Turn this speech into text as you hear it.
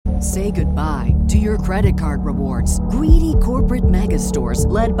Say goodbye to your credit card rewards. Greedy corporate mega stores,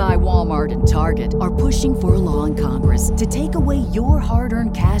 led by Walmart and Target, are pushing for a law in Congress to take away your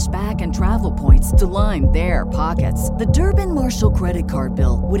hard-earned cash back and travel points to line their pockets. The Durbin-Marshall credit card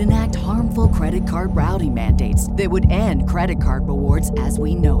bill would enact harmful credit card routing mandates that would end credit card rewards as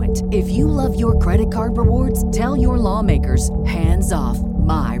we know it. If you love your credit card rewards, tell your lawmakers, hands off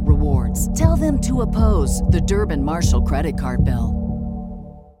my rewards. Tell them to oppose the Durbin-Marshall credit card bill.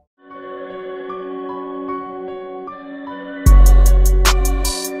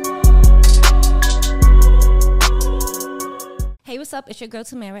 Hey, what's up? It's your girl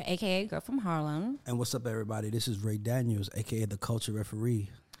Tamira, a.k.a. Girl from Harlem. And what's up, everybody? This is Ray Daniels, a.k.a. the Culture Referee.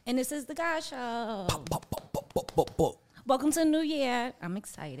 And this is The GAUDS Show. Pop, pop, pop, pop, pop, pop, pop. Welcome to the new year. I'm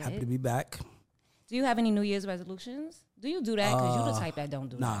excited. Happy to be back. Do you have any New Year's resolutions? Do you do that? Because you're the type that don't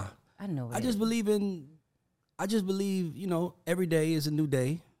do nah. that. I know it. I just believe, every day is a new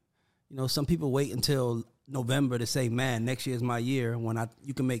day. You know, some people wait until November to say, man, next year is my year, when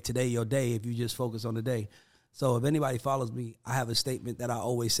you can make today your day if you just focus on the day. So if anybody follows me, I have a statement that I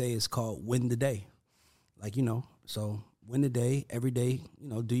always say is called win the day. So win the day, every day,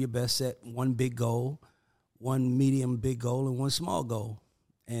 do your best, set one big goal, one medium big goal, and one small goal.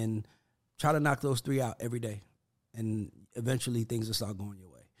 And try to knock those three out every day. And eventually things will start going your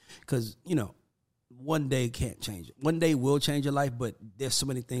way. Because, one day can't change it. One day will change your life, but there's so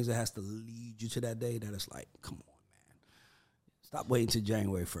many things that has to lead you to that day that it's like, come on, man. Stop waiting till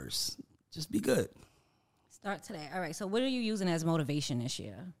January 1st. Just be good. Start today. All right. So what are you using as motivation this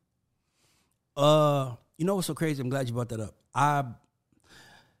year? You know what's so crazy? I'm glad you brought that up.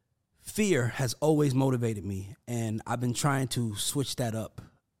 Fear has always motivated me, and I've been trying to switch that up.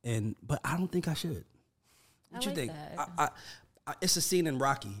 But I don't think I should. What you think? That. It's a scene in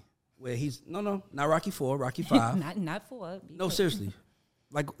Rocky where not Rocky 4, Rocky 5. not 4. No, seriously.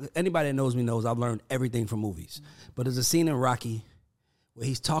 Like anybody that knows me knows I've learned everything from movies. Mm-hmm. But there's a scene in Rocky where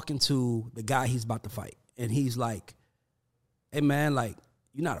he's talking to the guy he's about to fight. And he's like, hey, man, like,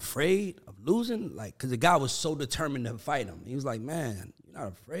 you're not afraid of losing? Like, because the guy was so determined to fight him. He was like, man, you're not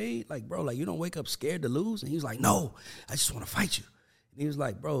afraid? Like, bro, like, you don't wake up scared to lose? And he was like, no, I just want to fight you. And he was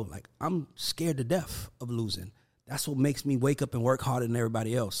like, bro, like, I'm scared to death of losing. That's what makes me wake up and work harder than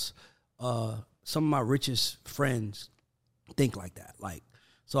everybody else. Some of my richest friends think like that. Like,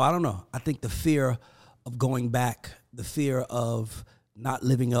 so I don't know. I think the fear of going back, the fear of not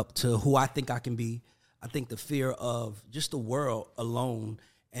living up to who I think I can be, I think the fear of just the world alone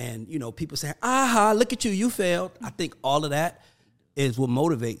and, people saying, look at you, you failed. I think all of that is what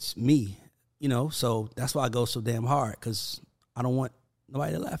motivates me, so that's why I go so damn hard, because I don't want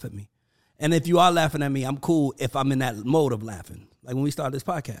nobody to laugh at me. And if you are laughing at me, I'm cool if I'm in that mode of laughing. Like when we started this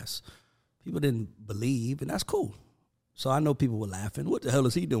podcast, people didn't believe, and that's cool. So I know people were laughing. What the hell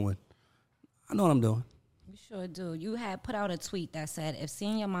is he doing? I know what I'm doing. You sure do. You had put out a tweet that said, if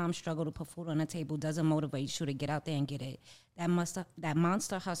seeing your mom struggle to put food on the table doesn't motivate you to get out there and get it, that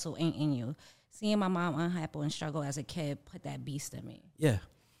monster hustle ain't in you. Seeing my mom unhappy and struggle as a kid put that beast in me. Yeah.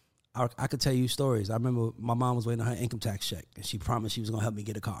 I could tell you stories. I remember my mom was waiting on her income tax check, and she promised she was going to help me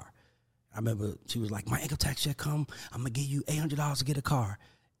get a car. I remember she was like, my income tax check come, I'm going to give you $800 to get a car.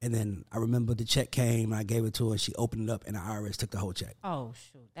 And then I remember the check came, and I gave it to her, and she opened it up, and the IRS took the whole check. Oh,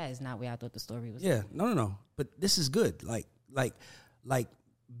 shoot. That is not where I thought the story was. Yeah, no. But this is good. Like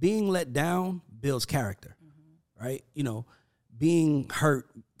being let down builds character, right? Being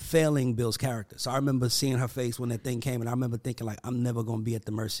hurt, failing builds character. So I remember seeing her face when that thing came, and I remember thinking, like, I'm never going to be at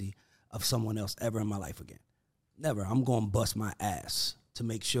the mercy of someone else ever in my life again. Never. I'm going to bust my ass to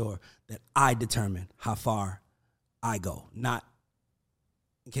make sure that I determine how far I go, not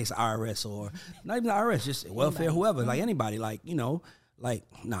in case of IRS or not even the IRS, just welfare, whoever, like anybody,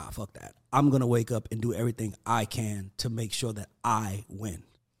 nah, fuck that. I'm going to wake up and do everything I can to make sure that I win.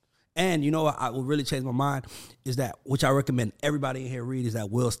 And I will really change my mind is that, which I recommend everybody in here read, is that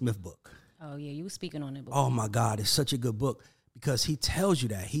Will Smith book. Oh, yeah, you were speaking on it before. Oh, my God, it's such a good book because he tells you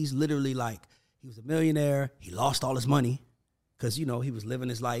that. He's literally like, he was a millionaire, he lost all his money because, he was living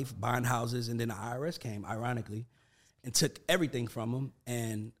his life, buying houses, and then the IRS came, ironically, and took everything from him,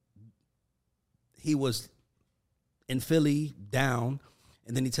 and he was in Philly down,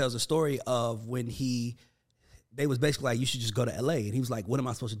 and then he tells a story of when they was basically like, you should just go to L.A., and he was like, what am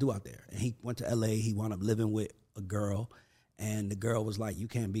I supposed to do out there? And he went to L.A., he wound up living with a girl, and the girl was like, you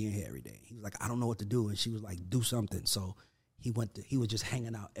can't be in here every day. He was like, I don't know what to do, and she was like, do something. So he was just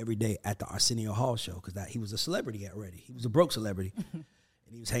hanging out every day at the Arsenio Hall show, because he was a celebrity already. He was a broke celebrity, and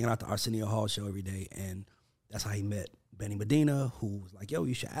he was hanging out at the Arsenio Hall show every day, and that's how he met Benny Medina, who was like, yo,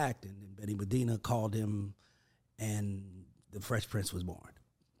 you should act. And then Benny Medina called him, and The Fresh Prince was born.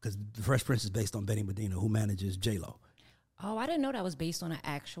 because the Fresh Prince is based on Benny Medina, who manages J-Lo. Oh, I didn't know that was based on an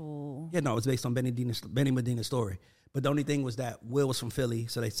actual. Yeah, no, it's based on Benny Medina's story. But the only thing was that Will was from Philly,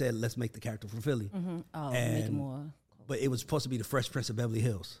 so they said, let's make the character from Philly. Mm-hmm. Oh, make it more. But it was supposed to be the Fresh Prince of Beverly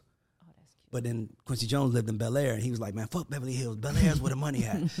Hills. Oh, that's cute. But then Quincy Jones lived in Bel Air, and he was like, man, fuck Beverly Hills. Bel Air's where the money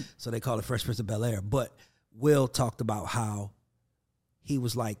at. So they called it Fresh Prince of Bel Air. But Will talked about how he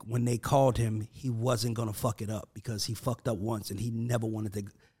was like, when they called him, he wasn't going to fuck it up because he fucked up once, and he never wanted to.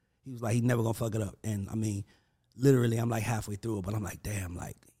 He was like, he never going to fuck it up. And, I mean, literally, I'm like halfway through it, but I'm like, damn,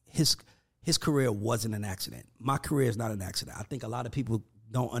 like, his career wasn't an accident. My career is not an accident. I think a lot of people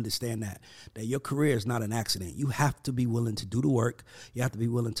don't understand that your career is not an accident. You have to be willing to do the work. You have to be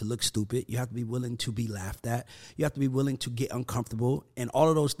willing to look stupid. You have to be willing to be laughed at. You have to be willing to get uncomfortable. And all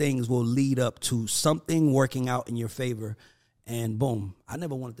of those things will lead up to something working out in your favor. And boom, I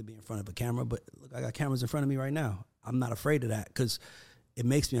never wanted to be in front of a camera, but look, I got cameras in front of me right now. I'm not afraid of that because it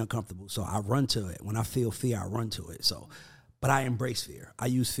makes me uncomfortable. So I run to it. When I feel fear, I run to it. So, but I embrace fear. I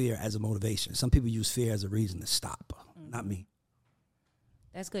use fear as a motivation. Some people use fear as a reason to stop. Not me.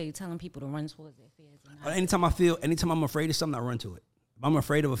 That's good. You're telling people to run towards their fears. And Anytime I'm afraid of something, I run to it. If I'm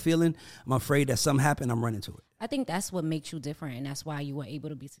afraid of a feeling, I'm afraid that something happened, I'm running to it. I think that's what makes you different, and that's why you were able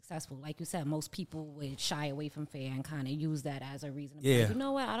to be successful. Like you said, most people would shy away from fear and kind of use that as a reason. Yeah. Like, you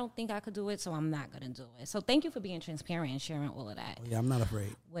know what? I don't think I could do it, so I'm not going to do it. So thank you for being transparent and sharing all of that Yeah, I'm not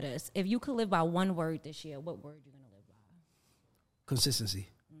afraid. with us. If you could live by one word this year, what word are you going to live by? Consistency.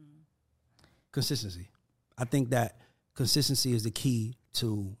 Consistency. I think that consistency is the key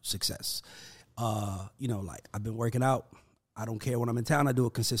to success. Like I've been working out. I don't care when I'm in town. I do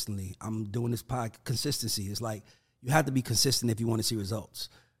it consistently. I'm doing this consistency. It's like you have to be consistent if you want to see results.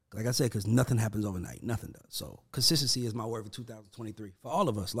 Like I said, because nothing happens overnight. Nothing does. So consistency is my word for 2023. For all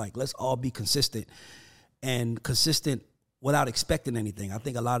of us, like let's all be consistent and consistent without expecting anything. I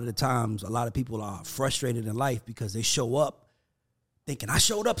think a lot of the times, a lot of people are frustrated in life because they show up thinking, I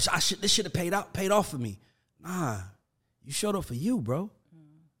showed up, this should have paid off for me. Nah, you showed up for you, bro.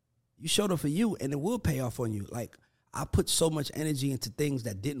 You showed up for you, and it will pay off on you. Like, I put so much energy into things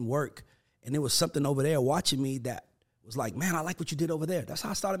that didn't work, and there was something over there watching me that was like, man, I like what you did over there. That's how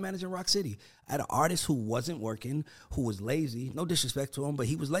I started managing Rock City. I had an artist who wasn't working, who was lazy. No disrespect to him, but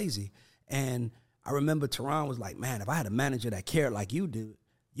he was lazy. And I remember Teron was like, man, if I had a manager that cared like you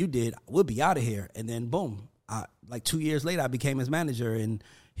did, we'll be out of here. And then, boom, like 2 years later, I became his manager, and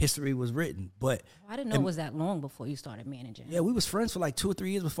history was written. But I didn't know it was that long before you started managing. Yeah, we was friends for like 2 or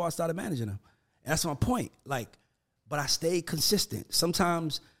 3 years before I started managing him. And that's my point. Like, but I stayed consistent.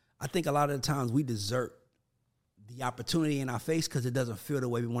 Sometimes, I think a lot of the times we desert the opportunity in our face because it doesn't feel the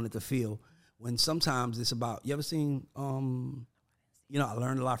way we want it to feel. When sometimes it's about, you ever seen, I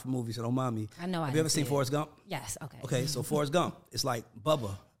learned a lot from movies, so don't mind me. I know. Have you ever seen Forrest Gump? Yes, okay. Okay, so Forrest Gump, it's like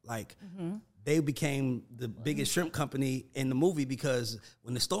Bubba. Like, they became the biggest shrimp company in the movie because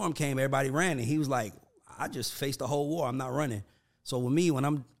when the storm came, everybody ran, and he was like, I just faced the whole war. I'm not running. So with me,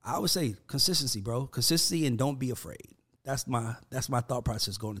 I would say consistency, bro. Consistency and don't be afraid. That's my thought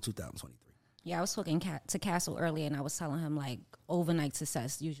process going to 2023. Yeah, I was talking to Castle earlier, and I was telling him, like, overnight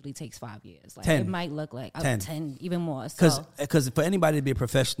success usually takes 5 years. Like 10. It might look like 10, even more. Because for anybody to be a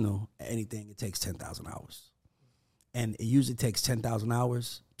professional at anything, it takes 10,000 hours. And it usually takes 10,000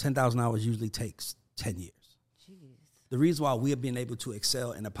 hours. 10,000 hours usually takes 10 years. Jeez. The reason why we have been able to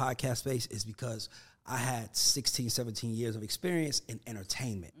excel in the podcast space is because I had 16, 17 years of experience in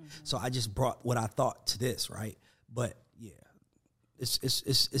entertainment. So I just brought what I thought to this, right? But yeah,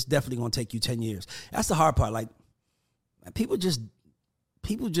 it's definitely going to take you 10 years. That's the hard part. Like, people just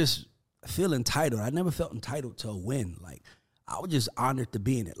feel entitled. I never felt entitled to a win. Like, I was just honored to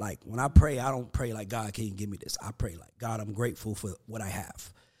be in it. Like, when I pray, I don't pray like, God, can you give me this? I pray like, God, I'm grateful for what I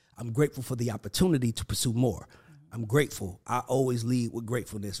have. I'm grateful for the opportunity to pursue more. I'm grateful. I always lead with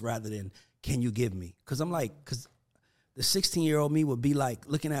gratefulness rather than, can you give me? Because the 16-year-old me would be like,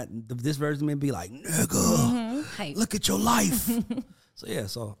 looking at this version of me and be like, nigga, look at your life.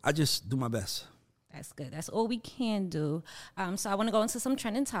 So I just do my best. That's good. That's all we can do. So I want to go into some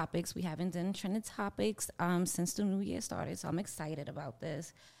trending topics. We haven't done trending topics since the new year started, so I'm excited about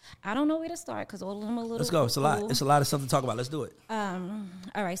this. I don't know where to start because all of them are a little. Let's go. It's a lot. It's a lot of stuff to talk about. Let's do it. All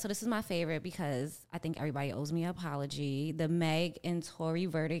right. So this is my favorite because I think everybody owes me an apology. The Meg and Tory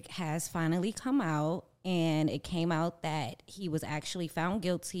verdict has finally come out. And it came out that he was actually found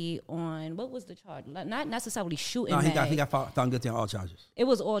guilty on, what was the charge? Not necessarily shooting. No, he Meg. got found guilty on all charges. It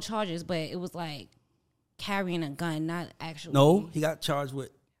was all charges, but it was like carrying a gun, not actually. No, he got charged with.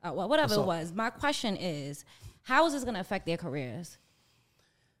 Well, whatever assault. it was. My question is, how is this going to affect their careers?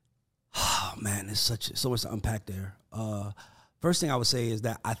 Oh man, there's so much to unpack there. First thing I would say is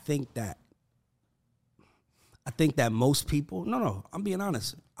that I think that most people, no, I'm being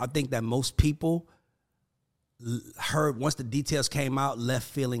honest. I think that most people heard once the details came out, left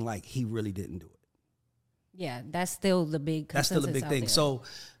feeling like he really didn't do it. Yeah, that's still the big consensus. That's still a big thing. There. So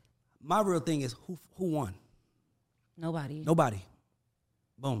my real thing is who won? Nobody.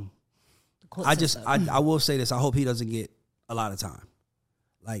 Boom. I will say this. I hope he doesn't get a lot of time.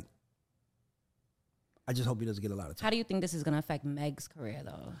 Like, I just hope he doesn't get a lot of time. How do you think this is going to affect Meg's career,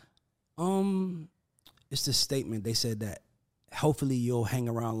 though? It's this statement. They said that hopefully you'll hang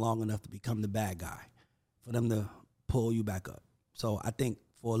around long enough to become the bad guy for them to pull you back up. So I think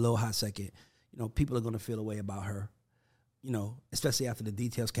for a little hot second, people are going to feel a way about her, especially after the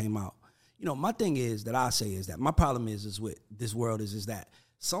details came out. My thing is that I say is that my problem is with this world is that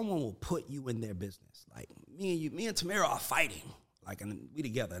someone will put you in their business. Like me and Tamira are fighting. Like, and we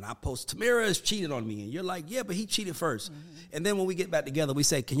together, and I post, Tamira has cheated on me, and you're like, yeah, but he cheated first. Mm-hmm. And then when we get back together, we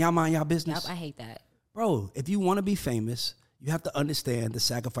say, can y'all mind y'all business? Yep, I hate that. Bro, if you want to be famous, you have to understand the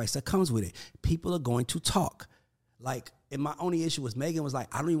sacrifice that comes with it. People are going to talk. Like, and my only issue was Megan was like,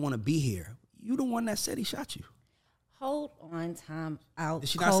 I don't even want to be here. You the one that said he shot you. Hold on, time out. Did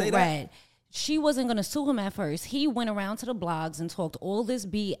she not say that? She wasn't going to sue him at first. He went around to the blogs and talked all this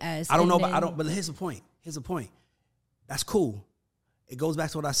BS. I don't know, but here's the point. That's cool. It goes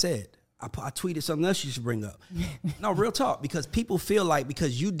back to what I said. I tweeted something else you should bring up. No, real talk, because people feel like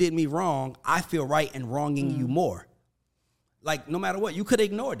because you did me wrong, I feel right and wronging you more. Like, no matter what, you could have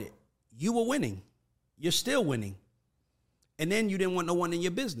ignored it. You were winning. You're still winning. And then you didn't want no one in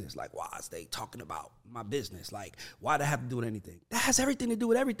your business. Like, why is they talking about my business? Like, why do I have to do with anything? That has everything to do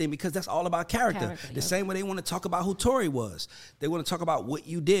with everything because that's all about character. The same way they want to talk about who Tory was. They want to talk about what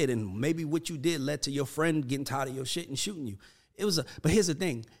you did, and maybe what you did led to your friend getting tired of your shit and shooting you. But here's the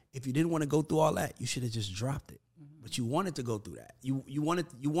thing. If you didn't want to go through all that, you should have just dropped it. Mm-hmm. But you wanted to go through that. You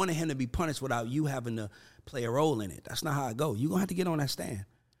wanted him to be punished without you having to play a role in it. That's not how it goes. You're going to have to get on that stand.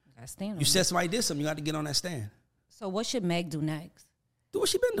 You said somebody did something, you got to get on that stand. So what should Meg do next? Do what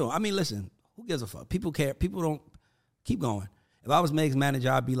she been doing. I mean, listen, who gives a fuck? People care. People don't. Keep going. If I was Meg's manager,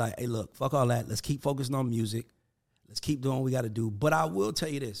 I'd be like, hey, look, fuck all that. Let's keep focusing on music. Let's keep doing what we got to do. But I will tell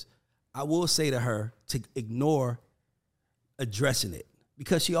you this. I will say to her to ignore addressing it.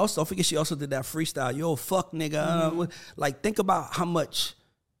 Because she also did that freestyle. Yo, fuck nigga. Mm-hmm. Like, think about how much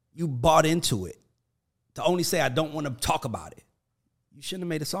you bought into it to only say I don't want to talk about it. You shouldn't have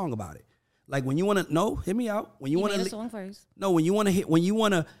made a song about it. Like, when you want to, hear me out. When you want to, song first. No, if you want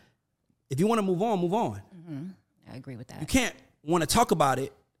to move on, move on. Mm-hmm. I agree with that. You can't want to talk about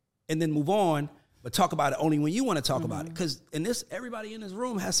it and then move on, but talk about it only when you want to talk about it. Because everybody in this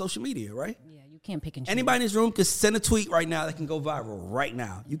room has social media, right? Yeah, you can't pick and choose. Anybody in this room can send a tweet right now that can go viral right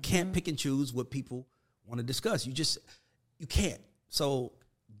now. You can't pick and choose what people want to discuss. You can't. So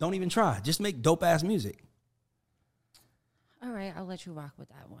don't even try. Just make dope ass music. All right, I'll let you rock with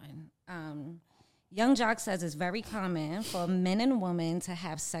that one. Young Jock says it's very common for men and women to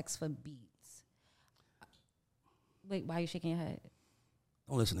have sex for beats. Wait, why are you shaking your head?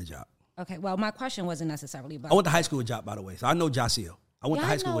 Don't listen to Jock. Okay, well, my question wasn't necessarily about... I went to high school with Jock, by the way, so I know Jasiel. I went to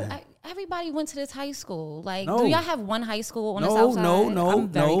high school with him. Everybody went to this high school. Like, no. Do y'all have one high school on the south side? I'm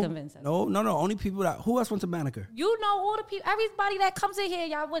very convinced of it. No. Only people that... Who else went to Banneker? You know all the people... Everybody that comes in here,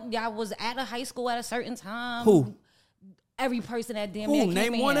 y'all was at a high school at a certain time. Who? Every person that damn near came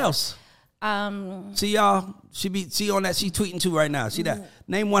Name one here. else. See y'all. She on that. She tweeting too right now. See that?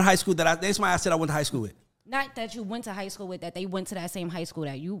 Name one high school that's why I said I went to high school with. Not that you went to high school with. That they went to that same high school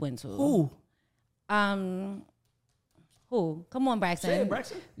that you went to. Who? Who? Come on, Braxton. Say it,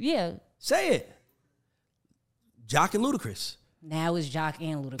 Braxton. Yeah. Say it. Jock and Ludacris. Now it's Jock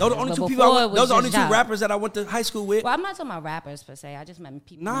and Ludacris. Those are the only two people. Those are only two rappers that I went to high school with. Well, I'm not talking about rappers per se. I just meant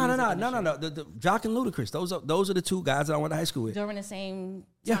people. No. The Jock and Ludacris. Those are the two guys that I went to high school with. During the same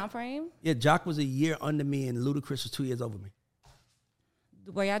time frame. Yeah, Jock was a year under me, and Ludacris was 2 years over me.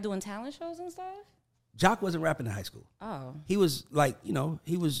 Were y'all doing talent shows and stuff? Jock wasn't rapping in high school. Oh. He was like,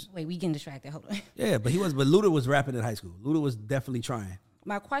 he was. Wait, we getting distracted. Hold on. Yeah, but Luda was rapping in high school. Luda was definitely trying.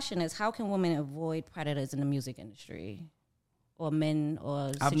 My question is, how can women avoid predators in the music industry? Or men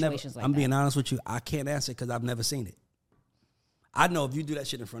or situations like that? I'm being honest with you. I can't answer because I've never seen it. I know if you do that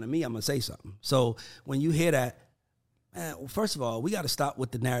shit in front of me, I'm going to say something. So when you hear that, man, well, first of all, we got to stop with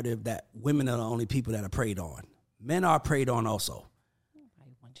the narrative that women are the only people that are preyed on. Men are preyed on also.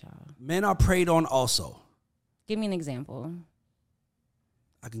 Men are preyed on also. Give me an example.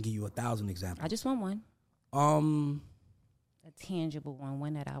 I can give you 1,000 examples. I just want one. A tangible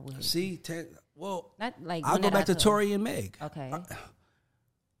one that I would see. Not like I'll go back to Tory and Meg. Okay.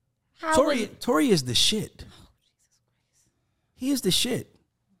 Tory is the shit. He is the shit.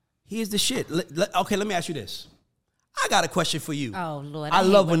 He is the shit. Okay, let me ask you this. I got a question for you. Oh, Lord. I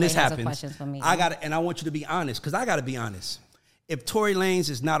love when this happens. Questions for me. And I want you to be honest, because I got to be honest. If Tory Lanez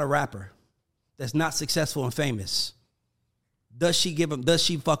is not a rapper that's not successful and famous, does she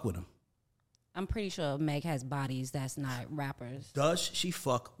fuck with him? I'm pretty sure Meg has bodies that's not rappers. Does she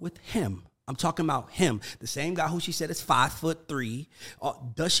fuck with him? I'm talking about him. The same guy who she said is 5'3".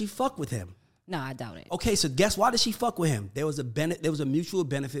 Does she fuck with him? No, I doubt it. Okay, so guess why did she fuck with him? There was a mutual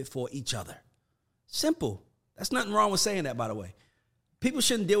benefit for each other. Simple. That's nothing wrong with saying that, by the way. People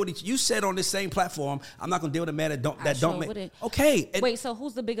shouldn't deal with each. You said on this same platform, I'm not gonna deal with a man that don't make. Okay. Wait, so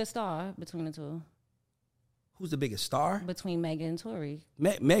who's the biggest star between the two? Who's the biggest star? Between Meg and Tory.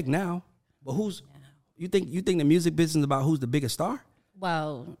 Meg now. But you think the music business is about who's the biggest star?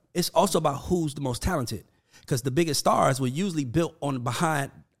 Well, it's also about who's the most talented. Because the biggest stars were usually built on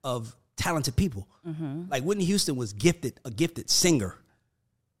behind of talented people. Mm-hmm. Like Whitney Houston was a gifted singer.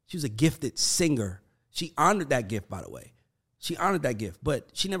 She was a gifted singer. She honored that gift, by the way. She honored that gift, but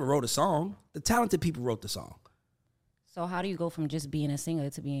she never wrote a song. The talented people wrote the song. So how do you go from just being a singer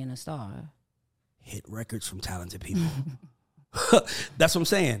to being a star? Hit records from talented people. That's what I'm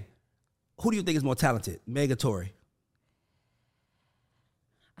saying. Who do you think is more talented, Meg or Tory?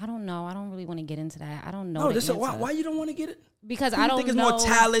 I don't know. I don't really want to get into that. I don't know. No, why you don't want to get it? Because I don't think is more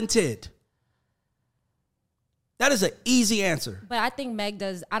talented. That is an easy answer. But I think Meg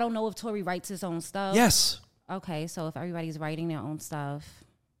does. I don't know if Tory writes his own stuff. Yes. Okay, so if everybody's writing their own stuff,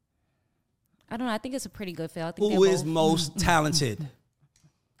 I don't know. I think it's a pretty good fit. I think who is most talented?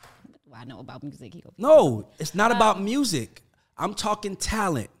 What do I know about music? No, it's not about music. I'm talking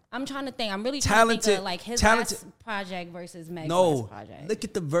talent. I'm trying to think. I'm really trying to think of like his last project versus Meg's last project. Look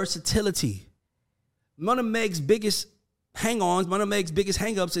at the versatility. One of Meg's biggest hang-ons, one of Meg's biggest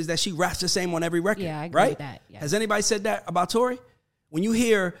hang-ups is that she raps the same on every record. Yeah, I agree with that. Yeah. Has anybody said that about Tory? When you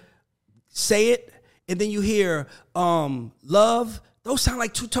hear Say It and then you hear Love, those sound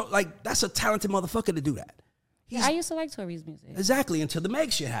like like that's a talented motherfucker to do that. I used to like Tory's music. Exactly, until the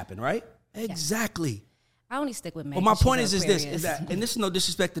Meg shit happened, right? Exactly. I only stick with Meg. But my point is that, and this is no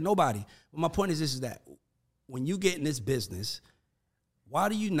disrespect to nobody, but my point is that when you get in this business, why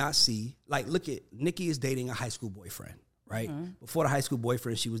do you not see, like, look at, Nicki is dating a high school boyfriend, right? Mm-hmm. Before the high school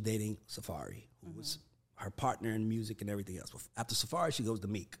boyfriend, she was dating Safari, who was her partner in music and everything else. After Safari, she goes to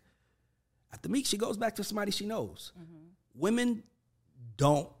Meek. After Meek, she goes back to somebody she knows. Mm-hmm.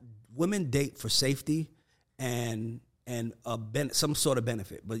 Women date for safety and some sort of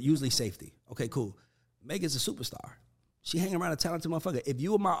benefit, but usually safety. Okay, cool. Meg is a superstar. She hang around a talented motherfucker. If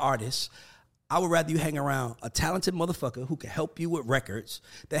you were my artist, I would rather you hang around a talented motherfucker who can help you with records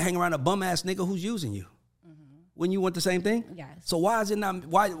than hang around a bum-ass nigga who's using you. Mm-hmm. Wouldn't you want the same thing? Yes. So why is it not?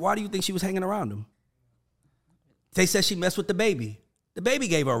 Why do you think she was hanging around him? They said she messed with the baby. The baby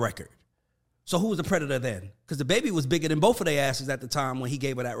gave her a record. So who was the predator then? Because the baby was bigger than both of their asses at the time when he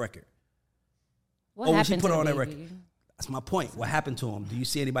gave her that record. What happened she put to her on the that baby? record. That's my point. What happened to him? Do you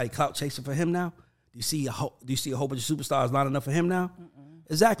see anybody clout chasing for him now? Do you see a whole bunch of superstars lining up for him now? Mm-mm.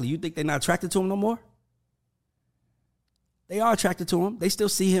 Exactly. You think they're not attracted to him no more? They are attracted to him. They still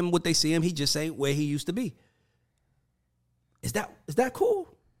see him what they see him. He just ain't where he used to be. Is that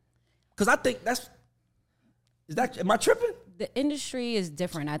cool? Because I think am I tripping? The industry is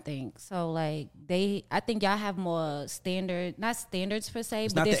different, I think. So like I think y'all have more not standards per se,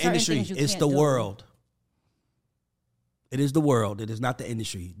 it's but not there's the certain industry. things you It's can't the do. world. It is the world. It is not the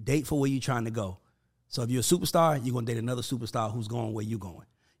industry. Date for where you're trying to go. So if you're a superstar, you're going to date another superstar who's going where you're going.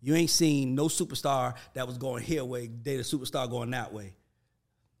 You ain't seen no superstar that was going here where date a superstar going that way.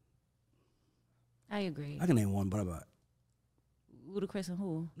 I agree. I can name one, but about Ludacris and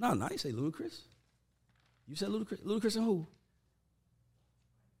who? No, I didn't say Ludacris. You said Ludacris. Ludacris and who?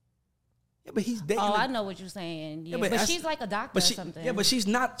 Yeah, but he's dating. Oh, I know what you're saying. Yeah, but she's like a doctor or something. Yeah, but she's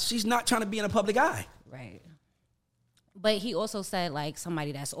not trying to be in a public eye. Right. But he also said like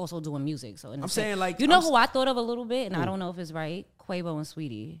somebody that's also doing music. So I'm saying like who I thought of a little bit, and I don't know if it's right. Quavo and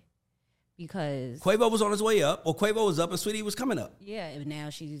Sweetie, because Quavo was on his way up, or Quavo was up and Sweetie was coming up. Yeah, and now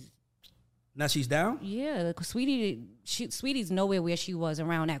she's down. Yeah, Sweetie's nowhere where she was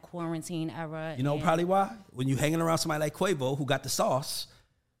around that quarantine era. You know probably why? When you hanging around somebody like Quavo who got the sauce,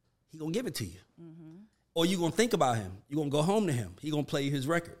 he gonna give it to you, or you gonna think about him. You gonna go home to him. He gonna play his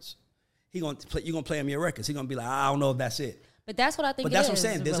records. You gonna play him your records. He gonna be like, I don't know if that's it. But that's what I think. But that's what I'm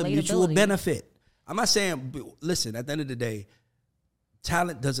saying. There's a mutual benefit. I'm not saying. Listen, at the end of the day,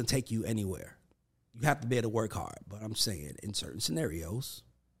 talent doesn't take you anywhere. You have to be able to work hard. But I'm saying, in certain scenarios,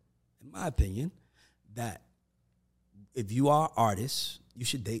 in my opinion, that if you are artists, you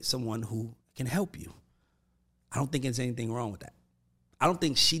should date someone who can help you. I don't think there's anything wrong with that. I don't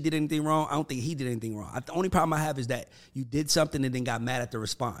think she did anything wrong. I don't think he did anything wrong. The only problem I have is that you did something and then got mad at the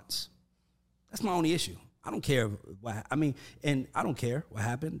response. That's my only issue. I don't care and I don't care what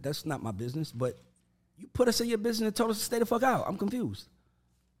happened. That's not my business. But you put us in your business and told us to stay the fuck out. I'm confused.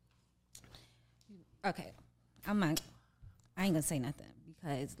 Okay, I ain't gonna say nothing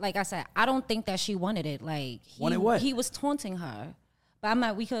because, like I said, I don't think that she wanted it. Like wanted what? He was taunting her, but I'm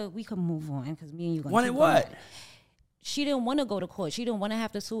like, we could move on because me and you gonna wanted what? Going. She didn't want to go to court. She didn't want to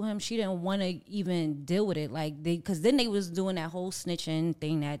have to sue him. She didn't want to even deal with it. Like because then they was doing that whole snitching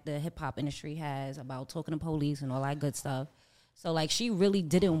thing that the hip hop industry has about talking to police and all that good stuff. So like she really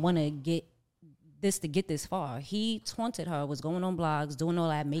didn't want to get this far. He taunted her, was going on blogs, doing all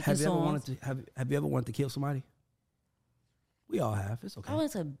that, making songs. Have you ever wanted to kill somebody? We all have. It's okay. I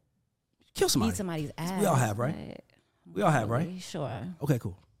wanted to kill somebody. Beat somebody's ass. We all have, right? We all have, right? Sure. Okay,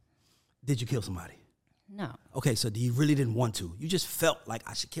 cool. Did you kill somebody? No. Okay, so you really didn't want to. You just felt like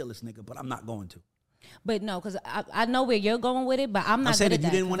I should kill this nigga, but I'm not going to. But no, because I know where you're going with it, but I'm not. I said if you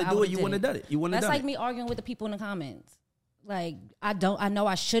didn't want to do it, you wouldn't have done it. You wouldn't have done it. That's like me arguing with the people in the comments. Like I know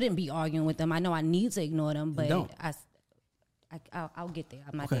I shouldn't be arguing with them. I know I need to ignore them, but I'll get there.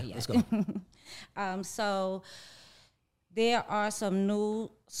 I'm not there yet. Let's go. So there are some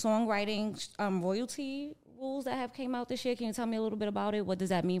new songwriting royalty rules that have came out this year. Can you tell me a little bit about it? What does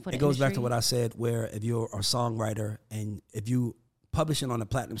that mean for the industry? It goes back to what I said, where if you're a songwriter and if you publishing on a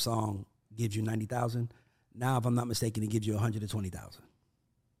platinum song gives you 90,000, now if I'm not mistaken, it gives you 120,000.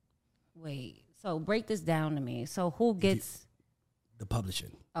 Wait, so break this down to me. So who gets the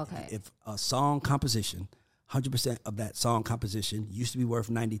publishing? Okay. If a song composition, 100% of that song composition used to be worth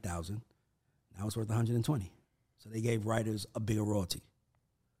 90,000, now it's worth 120. So they gave writers a bigger royalty.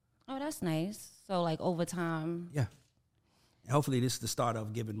 Oh, that's nice. So, like, over time. Yeah. And hopefully this is the start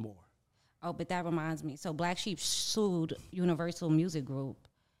of giving more. Oh, but that reminds me. So, Black Sheep sued Universal Music Group.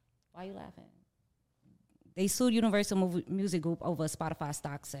 Why are you laughing? They sued Universal Music Group over Spotify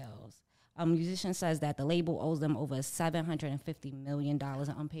stock sales. A musician says that the label owes them over $750 million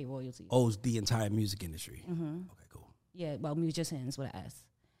in unpaid royalties. Owes the entire music industry. Mm-hmm. Okay, cool. Yeah, well, musicians with an S.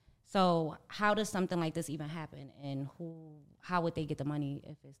 So how does something like this even happen, and how would they get the money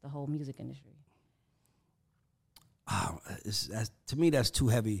if it's the whole music industry? To me, that's too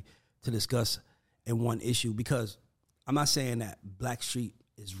heavy to discuss in one issue, because I'm not saying that Black Sheep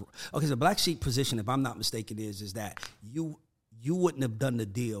is okay. So Black Sheep position, if I'm not mistaken, is that you wouldn't have done the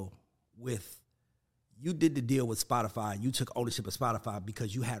deal with. You did the deal with Spotify. You took ownership of Spotify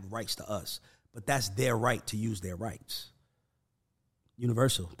because you had rights to us, but that's their right to use their rights.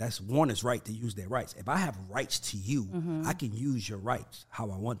 Universal, that's Warner's right to use their rights. If I have rights to you, I can use your rights how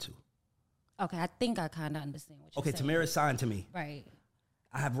I want to. Okay, I think I kind of understand what you're saying. Tamira signed to me. Right.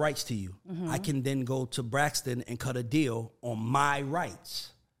 I have rights to you. I can then go to Braxton and cut a deal on my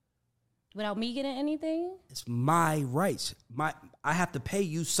rights. Without me getting anything? It's my rights. I have to pay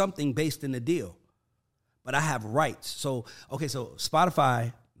you something based in the deal, but I have rights. So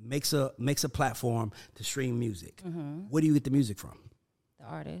Spotify makes a platform to stream music. Where do you get the music from? The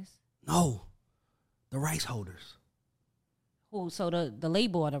artist? No, the rights holders. Who? So the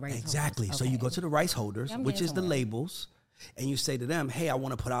label or the rights exactly. holders? So you go to the rights holders, which is the labels, and you say to them, hey, I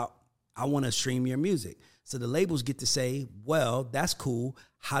want to stream your music. So the labels get to say, well, that's cool.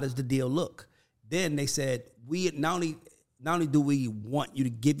 How does the deal look? Then they said, we not only do we want you to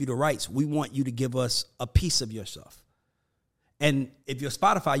give you the rights, we want you to give us a piece of your stuff. And if you're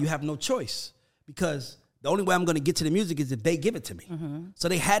Spotify, you have no choice, because the only way I'm going to get to the music is if they give it to me. So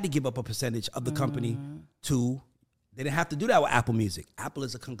they had to give up a percentage of the company to. They didn't have to do that with Apple Music. Apple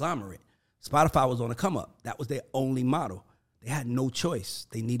is a conglomerate. Spotify was on the come up. That was their only model. They had no choice.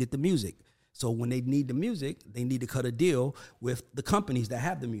 They needed the music. So when they need the music, they need to cut a deal with the companies that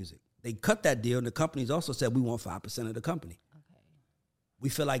have the music. They cut that deal, and the companies also said, we want 5% of the company. Okay. We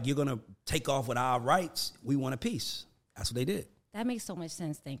feel like you're going to take off with our rights. We want a piece. That's what they did. That makes so much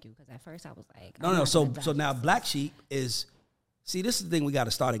sense. Thank you. Because at first I was like, no. So now Black Sheep is, see, this is the thing we got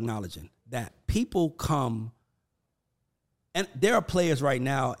to start acknowledging, that people come. And there are players right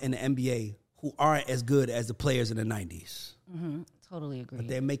now in the NBA who aren't as good as the players in the 90s. Totally agree. But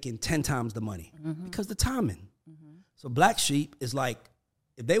they're making 10 times the money because the timing. So Black Sheep is like,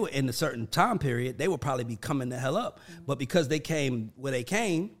 if they were in a certain time period, they would probably be coming the hell up. But because they came where they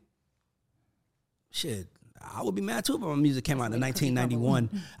came, shit, I would be mad too if my music came out in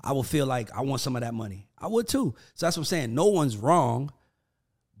 1991. I would feel like I want some of that money. I would too. So that's what I'm saying. No one's wrong,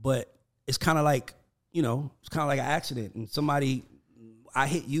 but it's kind of like, it's kind of like an accident, and somebody, I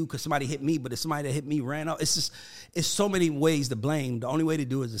hit you because somebody hit me, but if somebody that hit me ran off, it's so many ways to blame. The only way to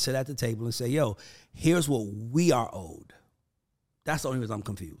do it is to sit at the table and say, yo, here's what we are owed. That's the only reason I'm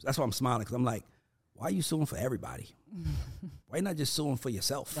confused. That's why I'm smiling, because I'm like, why are you suing for everybody? Why you not just suing for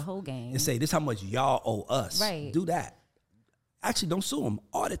yourself? The whole game. And say, this is how much y'all owe us. Right. Do that. Actually, don't sue them.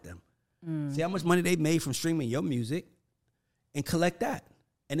 Audit them. See how much money they made from streaming your music and collect that.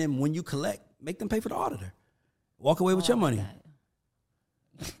 And then when you collect, make them pay for the auditor. Walk away with your money.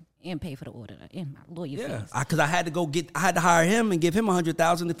 And pay for the auditor and my lawyer fees. Because I had to hire him and give him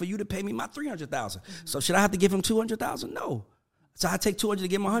 $100,000 for you to pay me my $300,000. So should I have to give him $200,000? No. So I take $200 to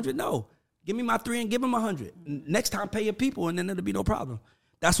give him $100? No. Give me my $3 and give him $100. Next time, pay your people, and then it'll be no problem.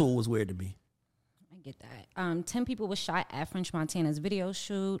 That's what was weird to me. I get that. 10 people were shot at French Montana's video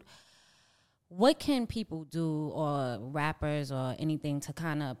shoot. What can people do, or rappers or anything, to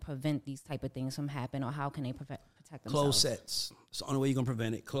kind of prevent these type of things from happening, or how can they protect themselves? Closed sets. It's the only way you're going to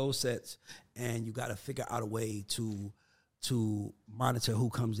prevent it. Closed sets, and you got to figure out a way to monitor who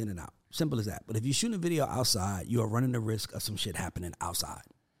comes in and out. Simple as that. But if you shoot a video outside, you are running the risk of some shit happening outside.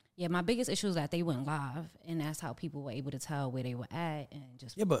 Yeah, my biggest issue is that they went live, and that's how people were able to tell where they were at and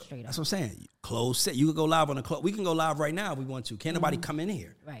just straight up. That's what I'm saying. Closed set. You could go live on we can go live right now if we want to. Can't nobody come in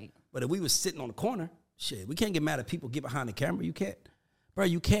here. Right. But if we was sitting on the corner, shit, we can't get mad at people get behind the camera. You can't. Bro,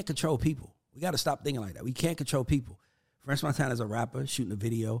 you can't control people. We got to stop thinking like that. We can't control people. French Montana is a rapper shooting a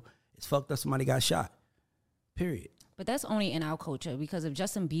video. It's fucked up. Somebody got shot. Period. But that's only in our culture, because if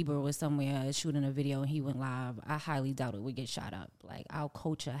Justin Bieber was somewhere shooting a video and he went live, I highly doubt it would get shot up. Like, our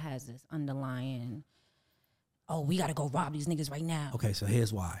culture has this underlying, oh, we got to go rob these niggas right now. Okay, so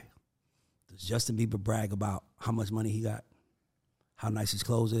here's why. Does Justin Bieber brag about how much money he got? How nice his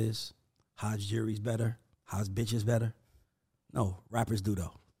clothes is? How his jewelry's better? How his bitch is better? No, rappers do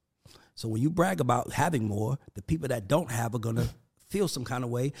though. So when you brag about having more, the people that don't have are going to feel some kind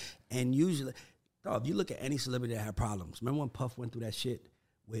of way. And usually... Dog, if you look at any celebrity that had problems, remember when Puff went through that shit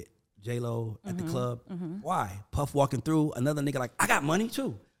with J-Lo at the club? Why? Puff walking through, another nigga like, I got money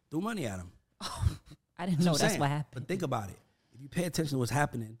too. Threw money at him. Oh, I didn't know that's what happened. But think about it. If you pay attention to what's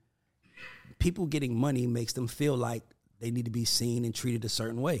happening, people getting money makes them feel like they need to be seen and treated a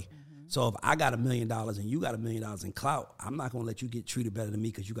certain way. So if I got $1 million and you got $1 million in clout, I'm not going to let you get treated better than me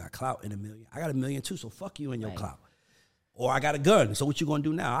because you got clout in $1 million. I got $1 million too, so fuck you and your clout. Or I got a gun, so what you gonna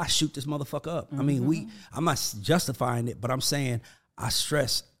do now? I shoot this motherfucker up. I mean, I'm not justifying it, but I'm saying I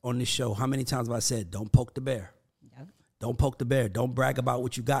stress on this show how many times have I said, don't poke the bear. Yep. Don't poke the bear. Don't brag about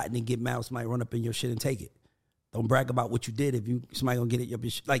what you got and then get mad when somebody run up in your shit and take it. Don't brag about what you did if somebody gonna get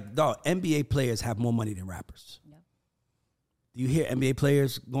it. Like, dog, NBA players have more money than rappers. Yep. Do you hear NBA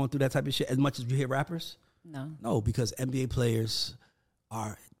players going through that type of shit as much as you hear rappers? No. No, because NBA players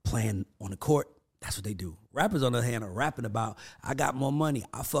are playing on the court. That's what they do. Rappers, on the other hand, are rapping about, I got more money.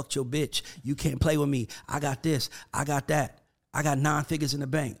 I fucked your bitch. You can't play with me. I got this. I got that. I got 9 figures in the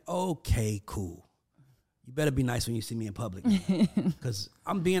bank. Okay, cool. You better be nice when you see me in public. Because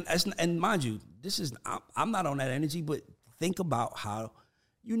I'm being, and mind you, I'm not on that energy, but think about how,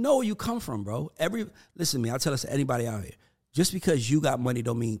 you know where you come from, bro. Listen to me, I'll tell this to anybody out here. Just because you got money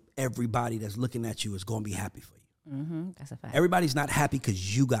don't mean everybody that's looking at you is going to be happy for you. That's a fact. Everybody's not happy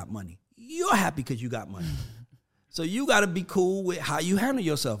because you got money. You're happy because you got money. So you got to be cool with how you handle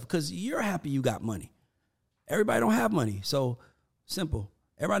yourself because you're happy you got money. Everybody don't have money. So simple.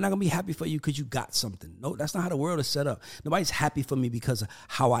 Everybody not going to be happy for you because you got something. No, that's not how the world is set up. Nobody's happy for me because of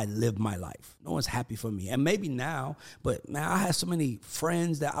how I live my life. No one's happy for me. And maybe now, but now I had so many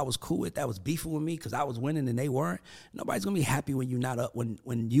friends that I was cool with that was beefing with me because I was winning and they weren't. Nobody's going to be happy when you're not up,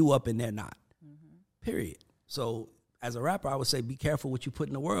 when you up and they're not. Period. So as a rapper, I would say be careful what you put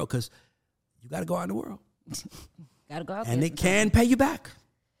in the world because you got to go out in the world. Got to go out and there. And it can pay you back.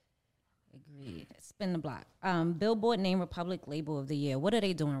 Agreed. Spin the block. Billboard named Republic Label of the Year. What are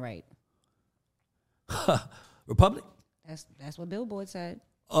they doing right? Republic? That's what Billboard said.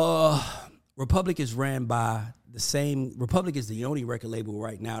 Republic is ran by the same. Republic is the only record label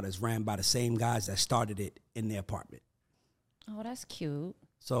right now that's ran by the same guys that started it in their apartment. Oh, that's cute.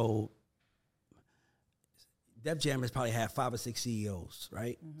 So Def Jam has probably had 5 or 6 CEOs,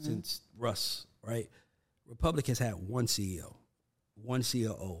 right? Since Russ, right? Republic has had one CEO, one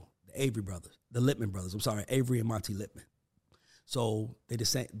COO, the Avery brothers, the Lippman brothers. I'm sorry, Avery and Monty Lippman. So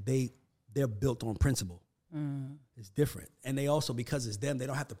they're built on principle. It's different. And they also, because it's them, they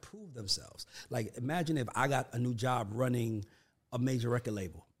don't have to prove themselves. Like, imagine if I got a new job running a major record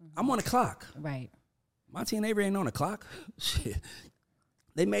label. I'm on the clock. Right. Monty and Avery ain't on the clock. Shit.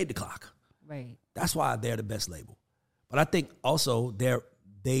 They made the clock. Right. That's why they're the best label. But I think also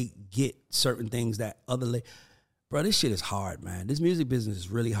they get certain things that Bro, this shit is hard, man. This music business is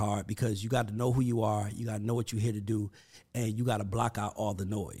really hard because you got to know who you are. You got to know what you're here to do. And you got to block out all the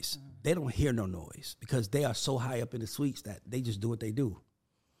noise. They don't hear no noise because they are so high up in the suites that they just do what they do.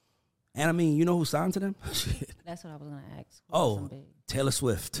 And I mean, you know who signed to them? That's what I was going to ask. Oh, Taylor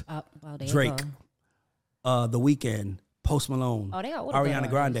Swift, well, Drake, The Weeknd, Post Malone, oh, they got Ariana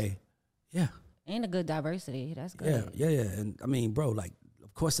Grande. Yeah. Ain't a good diversity. That's good. Yeah. And I mean, bro, like,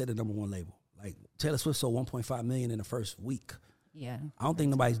 of course they're the number one label. Like, Taylor Swift sold 1.5 million in the first week. Yeah. I don't think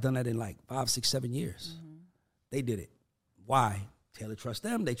nobody's done that in like 5, 6, 7 years. They did it. Why? Taylor trusts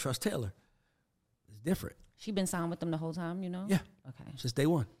them. They trust Taylor. It's different. She been signed with them the whole time, you know? Yeah. Okay. Since day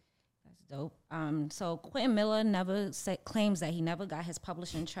one. That's dope. So Quentin Miller claims that he never got his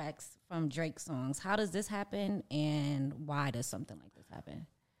publishing tracks from Drake songs. How does this happen, and why does something like this happen?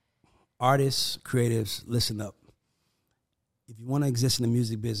 Artists, creatives, listen up. If you want to exist in the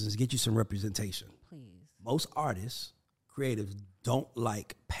music business, get you some representation. Please. Most artists, creatives, don't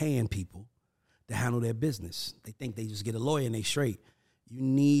like paying people to handle their business. They think they just get a lawyer and they straight. You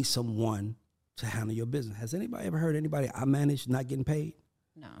need someone to handle your business. Has anybody ever heard anybody I managed not getting paid?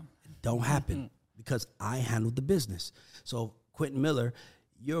 No. It don't happen because I handled the business. So Quentin Miller,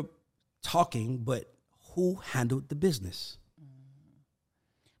 you're talking, but who handled the business?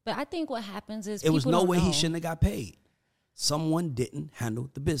 But I think what happens is it was no way know. he shouldn't have got paid. Someone didn't handle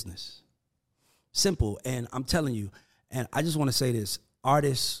the business. Simple. And I'm telling you, and I just want to say this,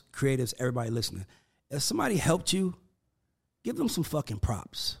 artists, creatives, everybody listening, if somebody helped you, give them some fucking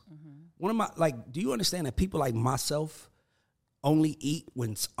props. One of my, like, do you understand that people like myself only eat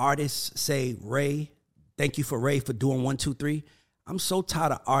when artists say, Ray, thank you for Ray for doing 1, 2, 3. I'm so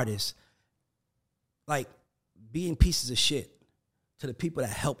tired of artists, like, being pieces of shit to the people that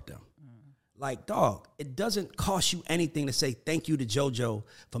helped them. Like, dog, it doesn't cost you anything to say thank you to JoJo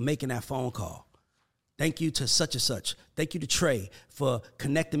for making that phone call. Thank you to such and such. Thank you to Trey for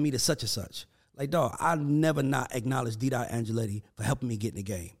connecting me to such and such. Like, dog, I never not acknowledge D-Dot Angeletti for helping me get in the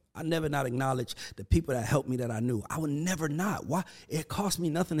game. I never not acknowledge the people that helped me that I knew. I would never not. Why? It cost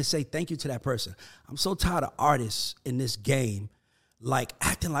me nothing to say thank you to that person. I'm so tired of artists in this game like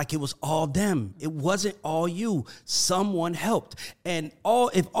acting like it was all them. It wasn't all you. Someone helped. And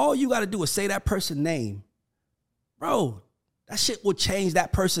if all you got to do is say that person's name, bro, that shit will change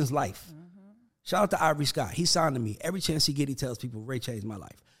that person's life. Shout out to Ivory Scott. He signed to me. Every chance he get, he tells people, Ray changed my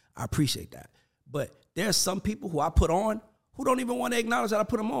life. I appreciate that. But there's some people who I put on who don't even want to acknowledge that I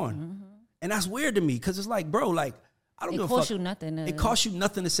put them on. And that's weird to me because it's like, bro, like, I don't give a fuck. It costs you nothing. It costs you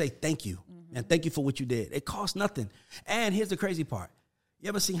nothing to say thank you. And thank you for what you did. It costs nothing. And here's the crazy part. You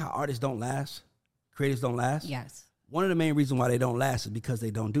ever seen how artists don't last? Creators don't last? Yes. One of the main reasons why they don't last is because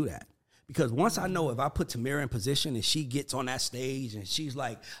they don't do that. Because once I know if I put Tamira in position and she gets on that stage and she's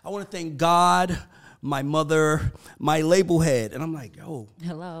like, I want to thank God, my mother, my label head. And I'm like, yo,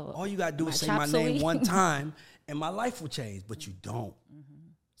 hello. All you got to do is say my name one time and my life will change. But you don't.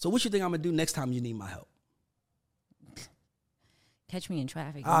 So what you think I'm going to do next time you need my help? Catch me in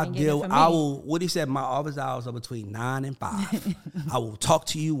traffic. I will, what he said, my office hours are between 9 and 5. I will talk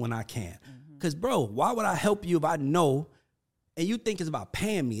to you when I can. Because, bro, why would I help you if I know, and you think it's about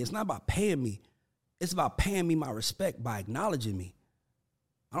paying me? It's not about paying me. It's about paying me my respect by acknowledging me.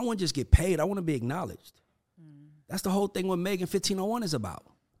 I don't want to just get paid. I want to be acknowledged. That's the whole thing what Megan 1501 is about.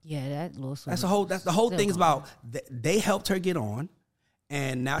 Yeah, that lawsuit. That's the whole thing is about. They helped her get on,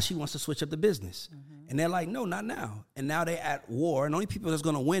 and now she wants to switch up the business. And they're like, no, not now. And now they're at war, and the only people that's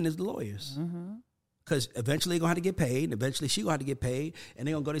going to win is the lawyers. Because eventually they're going to have to get paid, and eventually she's going to have to get paid, and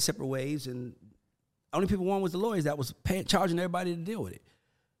they're going to go their separate ways. And the only people won was the lawyers that was charging everybody to deal with it.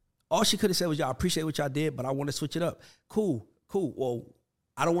 All she could have said was, y'all, I appreciate what y'all did, but I want to switch it up. Cool. Well,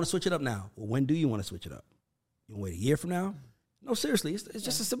 I don't want to switch it up now. Well, when do you want to switch it up? You want to wait a year from now? No, seriously, it's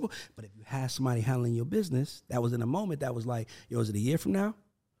just a simple. But if you had somebody handling your business that was in a moment that was like, yo, is it a year from now?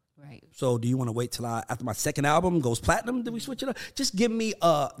 Right. So do you want to wait till after my second album goes platinum? Do we switch it up? Just give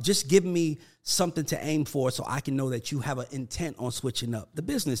me something to aim for so I can know that you have an intent on switching up the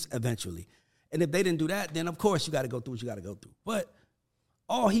business eventually. And if they didn't do that, then of course you got to go through what you got to go through. But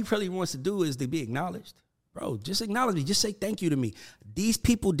all he really wants to do is to be acknowledged. Bro, just acknowledge me. Just say thank you to me. These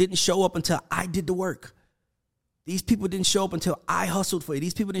people didn't show up until I did the work. These people didn't show up until I hustled for you.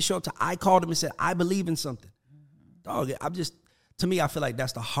 These people didn't show up until I called them and said, I believe in something. Dog, to me, I feel like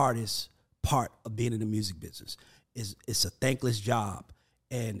that's the hardest part of being in the music business. It's a thankless job,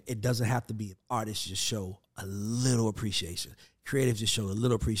 and it doesn't have to be. Artists just show a little appreciation. Creatives just show a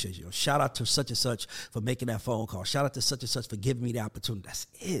little appreciation. Shout out to such and such for making that phone call. Shout out to such and such for giving me the opportunity. That's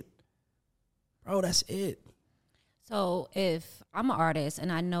it. Bro, that's it. So if I'm an artist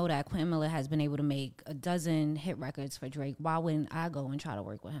and I know that Quentin Miller has been able to make a dozen hit records for Drake, why wouldn't I go and try to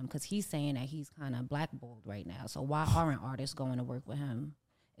work with him? Because he's saying that he's kind of blackballed right now. So why aren't artists going to work with him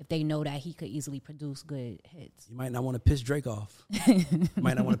if they know that he could easily produce good hits? You might not want to piss Drake off. You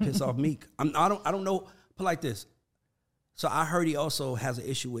might not want to piss off Meek. I don't know. Put like this. So I heard he also has an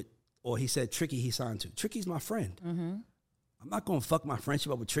issue with, or he said Tricky he signed to. Tricky's my friend. Mm-hmm. I'm not going to fuck my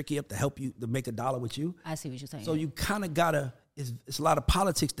friendship up with Tricky up to help you, to make $1 with you. I see what you're saying. So you kind of got to, it's a lot of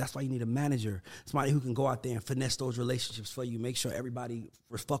politics. That's why you need a manager. Somebody who can go out there and finesse those relationships for you. Make sure everybody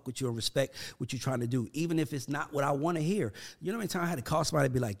fuck with you and respect what you're trying to do. Even if it's not what I want to hear. You know how many times I had to call somebody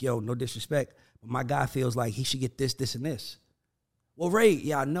and be like, yo, no disrespect, but my guy feels like he should get this, this, and this. Well, Ray,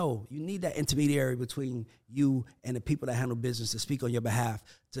 yeah, I know. You need that intermediary between you and the people that handle business to speak on your behalf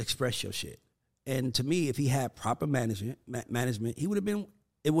to express your shit. And to me, if he had proper management, he would have been.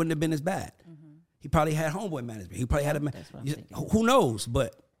 It wouldn't have been as bad. Mm-hmm. He probably had homeboy management. He probably had who knows?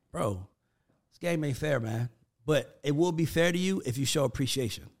 But bro, this game ain't fair, man. But it will be fair to you if you show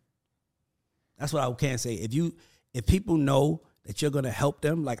appreciation. That's what I can say. If people know that you're gonna help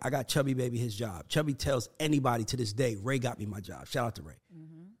them, like I got Chubby Baby his job. Chubby tells anybody to this day, Ray got me my job. Shout out to Ray.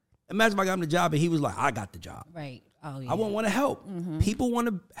 Mm-hmm. Imagine if I got him the job and he was like, I got the job. Right. Oh, yeah. I won't want to help. Mm-hmm. People want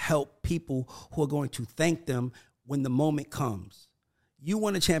to help people who are going to thank them when the moment comes. You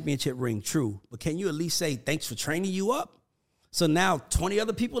won a championship ring, true, but can you at least say thanks for training you up? So now 20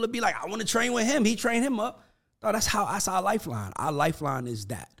 other people will be like, I want to train with him. He trained him up. No, that's our lifeline. Our lifeline is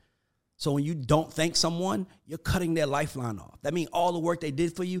that. So when you don't thank someone, you're cutting their lifeline off. That means all the work they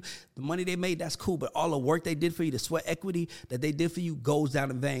did for you, the money they made, that's cool. But all the work they did for you, the sweat equity that they did for you goes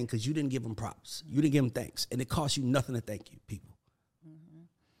down in vain because you didn't give them props. You didn't give them thanks. And it costs you nothing to thank you, people. Mm-hmm.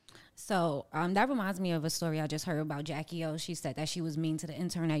 So that reminds me of a story I just heard about Jackie O. She said that she was mean to the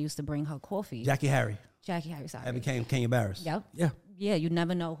intern that used to bring her coffee. Jackie Harry, sorry. That became Kenya Barris. Yep. Yeah. Yeah, you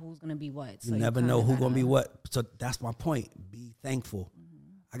never know who's going to be what. So you never know who's going to be what. So that's my point. Be thankful. Mm-hmm.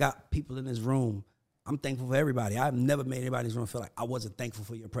 I got people in this room. I'm thankful for everybody. I've never made anybody in this room feel like I wasn't thankful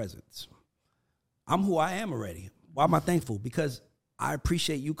for your presence. I'm who I am already. Why am I thankful? Because I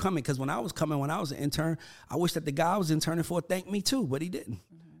appreciate you coming. Because when I was an intern, I wish that the guy I was interning for thanked me too, but he didn't.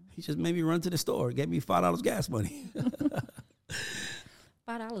 Mm-hmm. He just made me run to the store, gave me $5 gas money.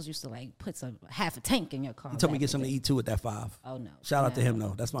 $5 used to like put half a tank in your car. He told me to get something to eat too with that $5. Oh no! Shout out to him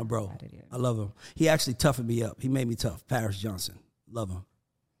though. That's my bro. I love him. He actually toughened me up. He made me tough. Paris Johnson, love him.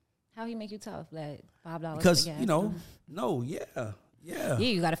 How he make you tough? Like $5? Because yeah.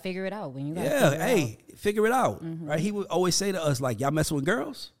 You got to figure it out when you. Figure it out. Mm-hmm. Right? He would always say to us like, "Y'all messing with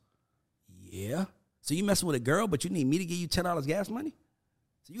girls?" Yeah. So you messing with a girl, but you need me to give you $10 gas money?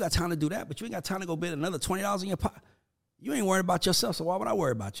 So you got time to do that, but you ain't got time to go bid another $20 in your pocket. You ain't worried about yourself, so why would I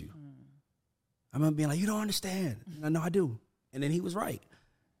worry about you? I remember being like, you don't understand. And I know I do. And then he was right.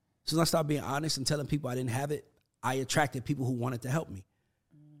 Since I started being honest and telling people I didn't have it, I attracted people who wanted to help me.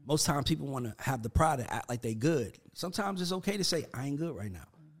 Most times people want to have the pride to act like they good. Sometimes it's okay to say, I ain't good right now.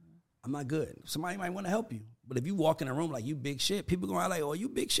 I'm not good. Somebody might want to help you. But if you walk in a room like you big shit, people going to like, oh, you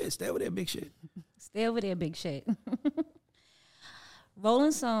big shit. Stay over there, big shit. Stay over there, big shit.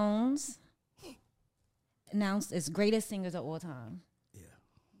 Rolling Stones announced its greatest singers of all time. Yeah.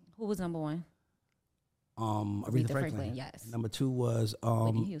 Who was number one? Aretha Franklin. Yes. Number 2 was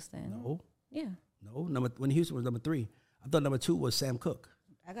Whitney Houston. No. Yeah. No. Whitney Houston was number 3. I thought number 2 was Sam Cooke.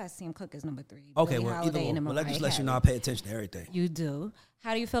 I got Sam Cooke as number 3. Okay, Billie well, either one. But let's just let you know I pay attention to everything. You do.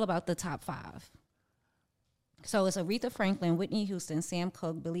 How do you feel about the top 5? So it's Aretha Franklin, Whitney Houston, Sam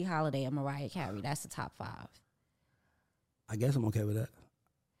Cooke, Billie Holiday, and Mariah Carey. That's the top 5. I guess I'm okay with that.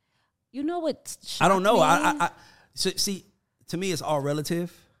 You know what? I don't know. So, see, to me, it's all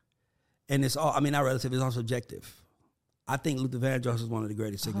relative, and it's all. I mean, not relative. It's all subjective. I think Luther Vandross is one of the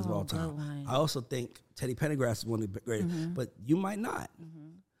greatest singers of all time. I also think Teddy Pendergrass is one of the greatest, but you might not. Mm-hmm.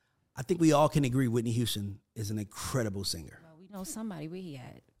 I think we all can agree Whitney Houston is an incredible singer. Well, we know somebody where he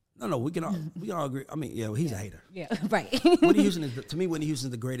at. No, we can all agree. I mean, yeah, he's a hater. Yeah, right. Whitney Houston Whitney Houston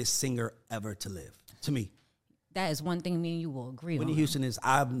is the greatest singer ever to live. To me. That is one thing me and you will agree on. Whitney Houston is,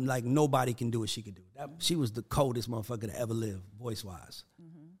 I'm like, nobody can do what she could do. She was the coldest motherfucker to ever live, voice-wise,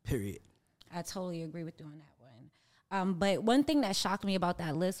 period. I totally agree with you on that one. But one thing that shocked me about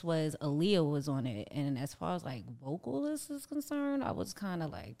that list was Aaliyah was on it. And as far as, like, vocalist is concerned, I was kind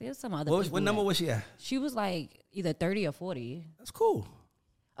of like, there's some other people. What number was she at? She was, like, either 30 or 40. That's cool.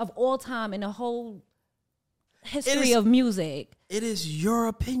 Of all time in the whole history of music. It is your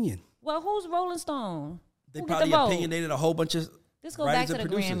opinion. Well, who's Rolling Stone? They probably opinionated a whole bunch of Let's go back to the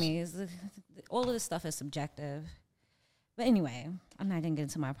Grammys. All of this stuff is subjective. But anyway, I'm not going to get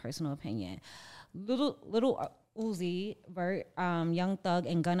into my personal opinion. Little Uzi Vert, Young Thug,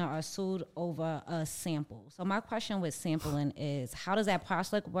 and Gunna are sued over a sample. So my question with sampling is, how does that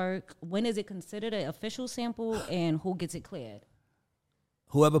process work? When is it considered an official sample, and who gets it cleared?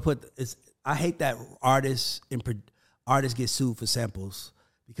 Whoever I hate that artists get sued for samples,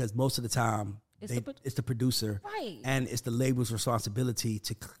 because most of the time it's the producer, right, and it's the label's responsibility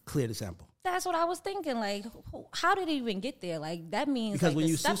to clear the sample. That's what I was thinking. Like, how did it even get there? Like, that means because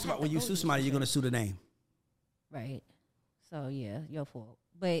like, when you sue somebody, you're gonna sue the name. Right. So yeah, your fault.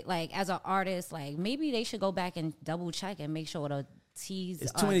 But like, as an artist, like, maybe they should go back and double check and make sure the T's.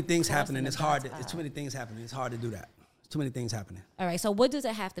 It's too many things happening. It's hard. It's too many things happening. It's hard to do that. It's too many things happening. All right. So what does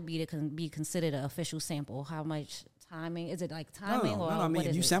it have to be to be considered an official sample? How much timing? Is it like timing? No. I mean,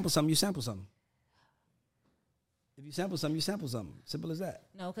 if you sample something, you sample something. If you sample something, you sample something. Simple as that.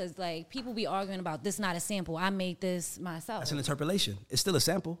 No, because like people be arguing about this not a sample. I made this myself. That's an interpolation. It's still a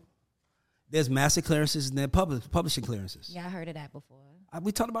sample. There's master clearances and then publishing clearances. Yeah, I heard of that before.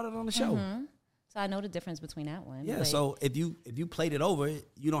 We talked about it on the show. Mm-hmm. So I know the difference between that one. Yeah, so if you played it over,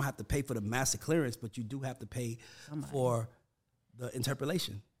 you don't have to pay for the master clearance, but you do have to pay for the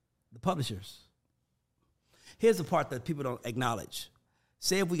interpolation, the publishers. Here's the part that people don't acknowledge.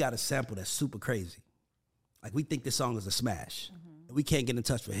 Say if we got a sample that's super crazy, like we think this song is a smash, and we can't get in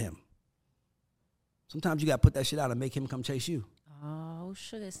touch with him. Sometimes you got to put that shit out and make him come chase you. Oh,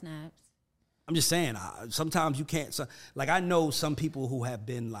 sugar snaps. I'm just saying, sometimes you can't. Like, I know some people who have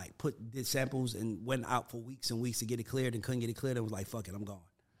been like did samples and went out for weeks and weeks to get it cleared and couldn't get it cleared and was like, fuck it, I'm gone.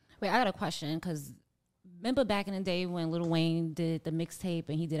 Wait, I got a question, because remember back in the day when Lil Wayne did the mixtape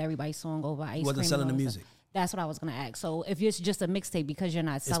and he did everybody's song over ice cream? He wasn't selling the music. That's what I was going to ask. So if it's just a mixtape, because you're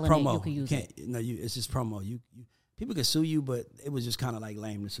not selling promo. it, you can use it. No, it's just promo. You people can sue you, but it was just kind of like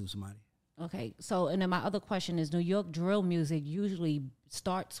lame to sue somebody. Okay, so and then my other question is, New York drill music usually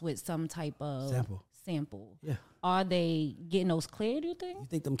starts with some type of sample. Yeah. Are they getting those cleared, you think? You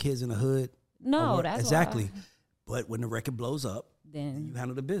think them kids in the hood? No, that's exactly. But when the record blows up, then you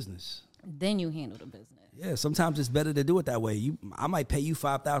handle the business. Then you handle the business. Yeah, sometimes it's better to do it that way. I might pay you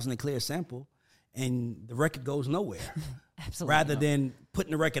 $5,000 to clear a sample, and the record goes nowhere. Absolutely. Rather than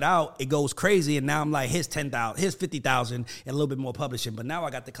putting the record out, it goes crazy, and now I'm like, here's $10,000, here's $50,000, and a little bit more publishing. But now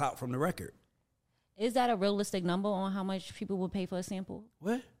I got the clout from the record. Is that a realistic number on how much people would pay for a sample?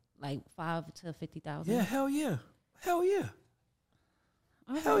 What? Like 5 to 50,000? Yeah, hell yeah. Hell yeah.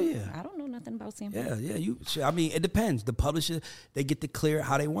 Hell yeah. I don't know nothing about samples. Yeah. I mean, it depends. The publisher, they get to clear it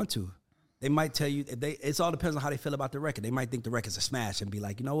how they want to. They might tell you, it all depends on how they feel about the record. They might think the record's a smash and be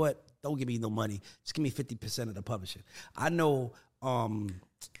like, you know what? Don't give me no money. Just give me 50% of the publishing. I know, I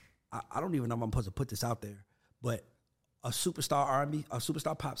don't even know if I'm supposed to put this out there, but a superstar R&B, a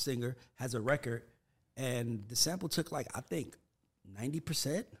superstar pop singer has a record, and the sample took like, I think,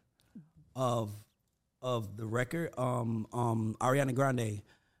 90% of the record. Ariana Grande,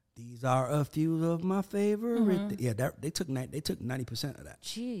 these are a few of my favorite. Mm-hmm. Yeah, they took 90% of that.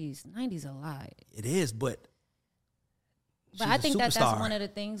 Jeez, 90's a lot. It is, but I think that's one of the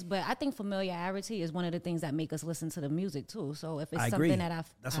things. But I think familiarity is one of the things that make us listen to the music too. So if it's something that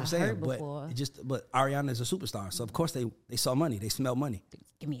I've heard before, but Ariana is a superstar, so of course they saw money, they smell money.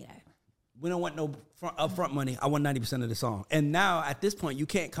 Give me that. We don't want no upfront money. I want 90% of the song. And now at this point, you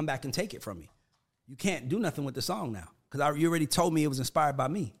can't come back and take it from me. You can't do nothing with the song now, because you already told me it was inspired by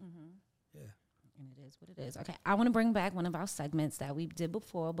me. Mm-hmm. Yeah, and it is what it is. Okay, I want to bring back one of our segments that we did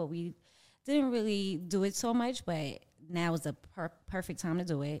before, but we didn't really do it so much. But now is the perfect time to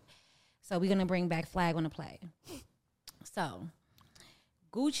do it. So we're gonna bring back Flag on the Play. So,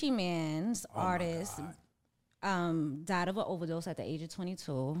 Gucci Mane's artist died of an overdose at the age of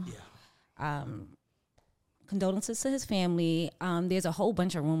 22. Yeah. Condolences to his family. There's a whole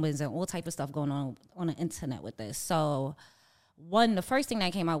bunch of rumors and all type of stuff going on the internet with this. So, the first thing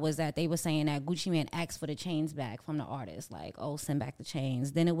that came out was that they were saying that Gucci Mane asked for the chains back from the artist, like, oh, send back the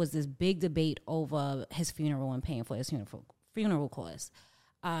chains. Then it was this big debate over his funeral and paying for his funeral costs.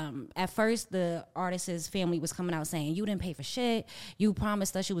 At first, the artist's family was coming out saying, you didn't pay for shit. You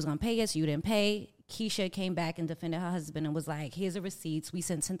promised us you was going to pay us. You didn't pay. Keisha came back and defended her husband and was like, here's the receipts. We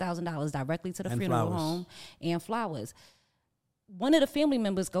sent $10,000 directly to the funeral home and flowers. One of the family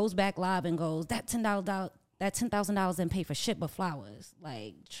members goes back live and goes, that $10,000 didn't pay for shit but flowers.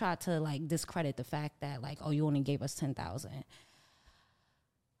 Like, try to like discredit the fact that like, oh, you only gave us $10,000.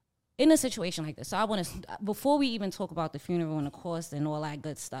 In a situation like this, so I want to, before we even talk about the funeral and the cost and all that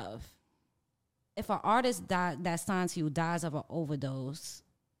good stuff, if an artist that signed to you dies of an overdose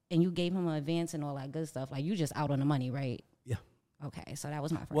and you gave him an advance and all that good stuff, like, you just out on the money, right? Yeah. Okay, so that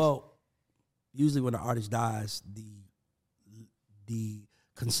was my first. Well, usually when an artist dies, the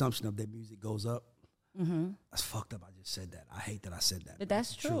consumption of their music goes up. That's fucked up. I just said that. I hate that I said that. But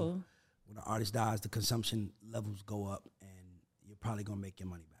that's true. When an artist dies, the consumption levels go up, and you're probably gonna make your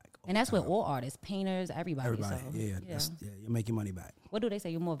money back. And that's with all artists, painters, everybody. Everybody, So, you're making money back. What do they say?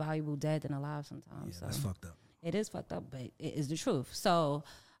 You're more valuable dead than alive sometimes. Yeah, so. that's fucked up. It is fucked up, but it is the truth. So,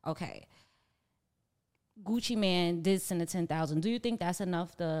 okay. Gucci Man did send the 10,000. Do you think that's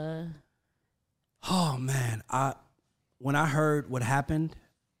enough to... Oh, man. When I heard what happened,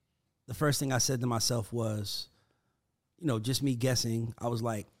 the first thing I said to myself was, just me guessing, I was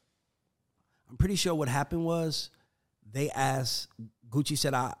like, I'm pretty sure what happened was they asked, Gucci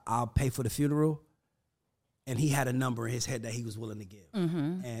said, I'll pay for the funeral, and he had a number in his head that he was willing to give.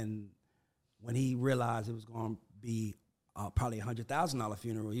 And when he realized it was going to be probably $100,000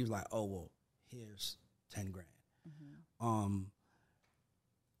 funeral, he was like, oh, well, here's 10 grand.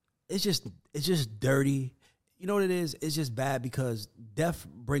 It's just dirty. You know what it is? It's just bad because death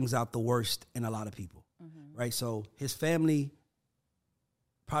brings out the worst in a lot of people, right? So his family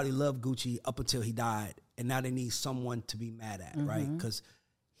probably loved Gucci up until he died, and now they need someone to be mad at, right? Because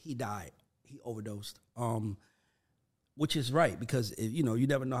he died, he overdosed, which is right because you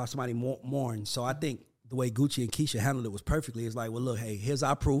never know how somebody mourns. So I think the way Gucci and Keisha handled it was perfectly. It's like, well, look, hey, here's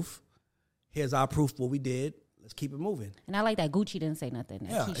our proof. Here's our proof what we did. Let's keep it moving. And I like that Gucci didn't say nothing.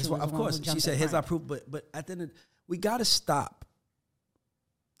 Yeah, of course. She said, here's our proof. But at the end of we got to stop.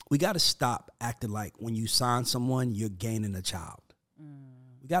 We got to stop acting like when you sign someone, you're gaining a child.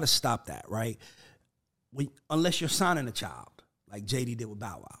 We got to stop that, right? Unless you're signing a child, like JD did with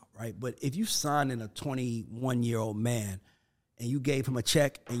Bow Wow, right? But if you signing a 21-year-old man and you gave him a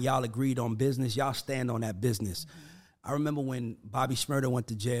check and y'all agreed on business, y'all stand on that business. I remember when Bobby Shmurda went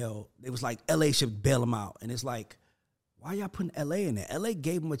to jail, it was like L.A. should bail him out. And it's like, why y'all putting L.A. in there? L.A.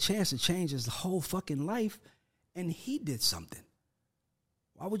 gave him a chance to change his whole fucking life, and he did something.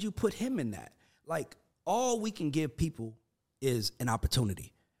 Why would you put him in that? Like, all we can give people is an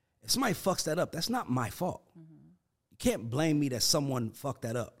opportunity. If somebody fucks that up, that's not my fault. You can't blame me that someone fucked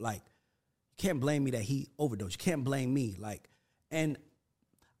that up. Like, you can't blame me that he overdosed. You can't blame me. Like, and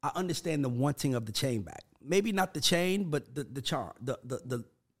I understand the wanting of the chain back. Maybe not the chain, but the charm, the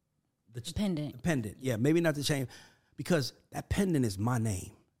pendant. The pendant, yeah. Maybe not the chain, because that pendant is my name.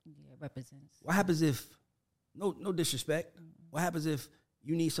 Yeah, it represents. What happens if, no disrespect, what happens if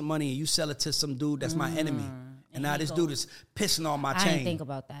you need some money and you sell it to some dude that's my enemy, and now this dude is pissing on my chain? I didn't think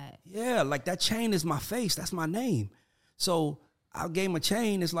about that. Yeah, like that chain is my face. That's my name. So I gave him a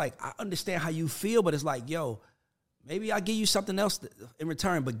chain. It's like, I understand how you feel, but it's like, yo, maybe I'll give you something else in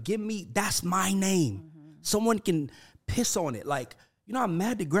return, but give me, that's my name. Someone can piss on it. Like, you know how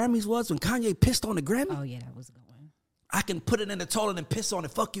mad the Grammys was when Kanye pissed on the Grammy? Oh, yeah, that was a good one. I can put it in the toilet and piss on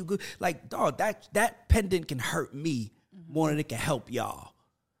it. Fuck you, good. Like, dog, that pendant can hurt me more than it can help y'all.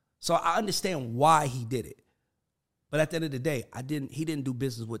 So I understand why he did it. But at the end of the day, he didn't do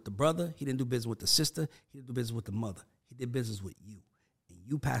business with the brother. He didn't do business with the sister. He didn't do business with the mother. He did business with you. And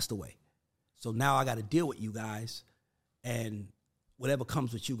you passed away. So now I got to deal with you guys and whatever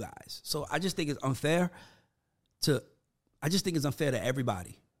comes with you guys. So I just think it's unfair to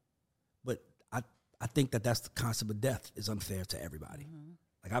everybody. But I think that's the concept of death is unfair to everybody.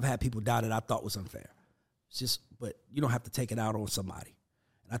 Like, I've had people die that I thought was unfair. It's just, but you don't have to take it out on somebody.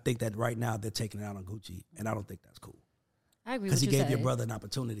 And I think that right now they're taking it out on Gucci, and I don't think that's cool. I agree with you. Because he gave your brother an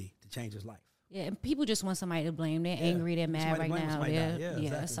opportunity to change his life. Yeah, and people just want somebody to blame. They're angry, they're mad right now. Yeah,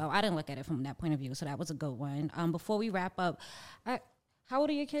 exactly. So I didn't look at it from that point of view. So that was a good one. Before we wrap up, how old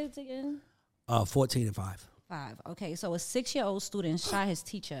are your kids again? 14 and 5. 5. Okay, so a 6-year-old student shot his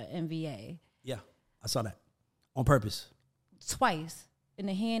teacher in VA. Yeah, I saw that on purpose. Twice. In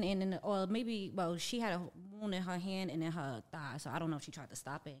the hand and in the, or maybe, well, she had a wound in her hand and in her thigh, so I don't know if she tried to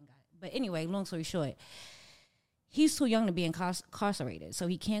stop it and got it. But anyway, long story short, he's too young to be incarcerated, so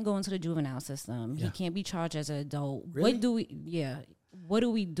he can't go into the juvenile system. Yeah. He can't be charged as an adult. Really? What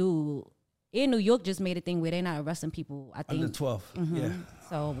do we do? In New York just made a thing where they're not arresting people, I think. Under 12, yeah.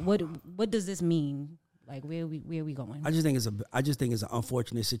 So what does this mean? Like, where are we going? I just think it's an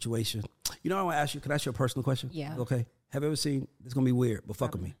unfortunate situation. You know, I want to ask you. Can I ask you a personal question? Yeah. Okay. Have you ever seen? It's gonna be weird, but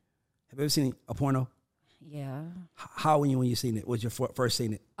fuck with me. Have you ever seen a porno? Yeah. How when you seen it? Was your first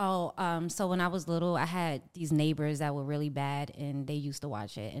seen it? Oh, so when I was little, I had these neighbors that were really bad, and they used to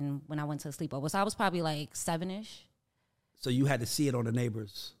watch it. And when I went to a sleepover, so I was probably like 7-ish. So you had to see it on the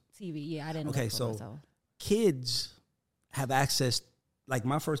neighbors' TV. Yeah, I didn't. Okay, look for so myself. Kids have access. Like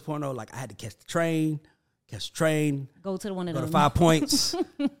my first porno, like I had to catch the train, go to one of go them. to 5 Points,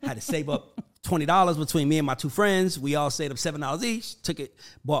 had to save up $20 between me and my 2 friends. We all saved up $7 each, took it,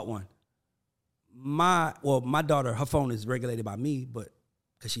 bought one. My daughter, her phone is regulated by me, but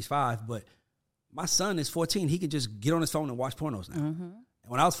because she's 5, but My son is 14. He could just get on his phone and watch pornos now. And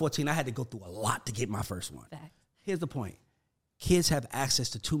when I was 14, I had to go through a lot to get my first one. Fact. Here's the point. Kids have access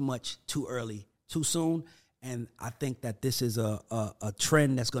to too much, too early, too soon. And I think that this is a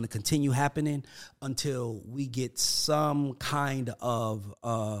trend that's going to continue happening until we get some kind of,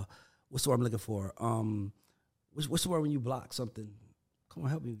 what's the word I'm looking for? What's the word when you block something? Come on,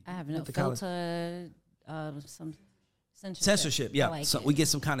 help me. I have no filter, some censorship. Censorship, yeah. Like so we get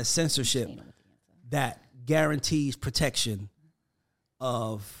some kind of censorship that guarantees protection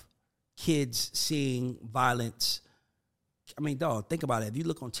of kids seeing violence. I mean, dog, think about it. If you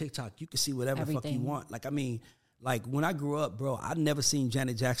look on TikTok, you can see whatever the fuck you want. Like, I mean, like when I grew up, bro, I'd never seen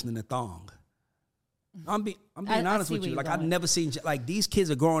Janet Jackson in a thong. I'm being honest with you. Like, I've never seen, like, these kids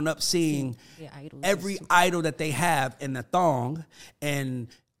are growing up seeing every idol that they have in the thong and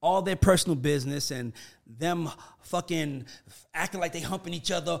all their personal business and them fucking acting like they humping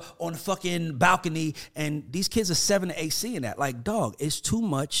each other on the fucking balcony. And these kids are 7 to 8 seeing that. Like, dog, it's too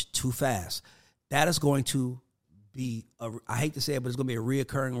much, too fast. That is going to be, I hate to say it, but it's going to be a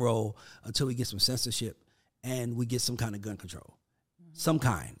reoccurring role until we get some censorship and we get some kind of gun control. Some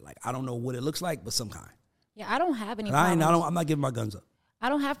kind. Like, I don't know what it looks like, but some kind. Yeah, I don't have any problems. I'm not giving my guns up. I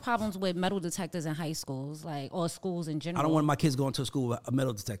don't have problems with metal detectors in high schools, like, or schools in general. I don't want my kids going to a school with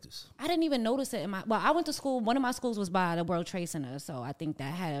metal detectors. I didn't even notice it I went to school, one of my schools was by the World Trade Center, so I think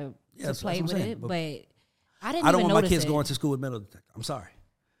that had to play with it, but I don't want my kids going to school with metal detectors. I'm sorry.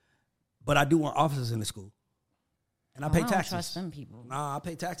 But I do want officers in the school. And I pay taxes. I don't trust them people. Nah, I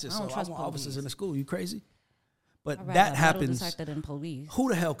pay taxes, so I want officers in the school. You crazy? But that happens. Than police. Who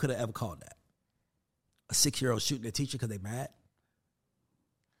the hell could have ever called that? A 6-year-old shooting a teacher because they mad?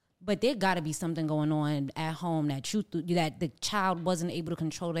 But there got to be something going on at home that that the child wasn't able to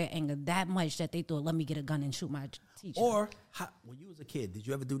control their anger that much that they thought, let me get a gun and shoot my teacher. Or when you was a kid, did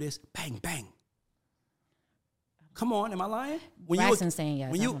you ever do this? Bang, bang. Come on, am I lying? Braxton's saying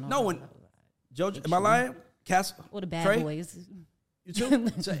yes. Jojo, am I lying? Cass, or the bad Trey? boys. You too?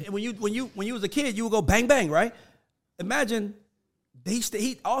 So when you was a kid, you would go bang, bang, right? Imagine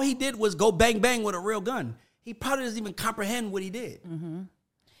all he did was go bang, bang with a real gun. He probably doesn't even comprehend what he did. Mm-hmm.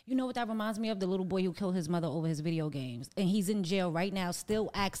 You know what that reminds me of? The little boy who killed his mother over his video games. And he's in jail right now still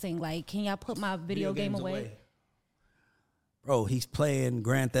asking, like, can y'all put my video game away? Bro, he's playing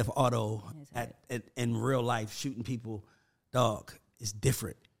Grand Theft Auto in real life, shooting people. Dog, it's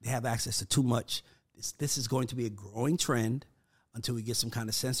different. They have access to too much. This is going to be a growing trend until we get some kind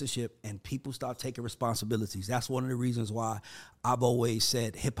of censorship and people start taking responsibilities. That's one of the reasons why I've always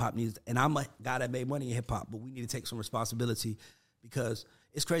said hip-hop needs, and I'm a guy that made money in hip-hop, but we need to take some responsibility because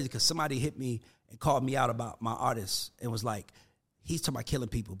it's crazy because somebody hit me and called me out about my artist and was like, he's talking about killing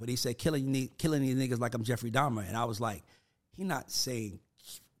people, but he said killing these niggas like I'm Jeffrey Dahmer. And I was like, he not saying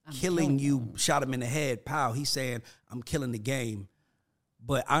killing you, shot him in the head, pow. He's saying I'm killing the game.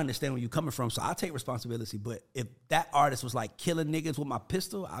 But I understand where you're coming from, so I take responsibility. But if that artist was like killing niggas with my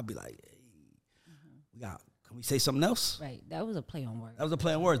pistol, I'd be like, hey, can we say something else? Right. That was a play on words. That was a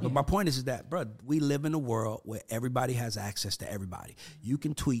play on words. But my point is that, bro, we live in a world where everybody has access to everybody. You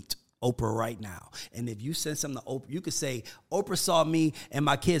can tweet Oprah right now. And if you send something to Oprah, you could say, Oprah saw me and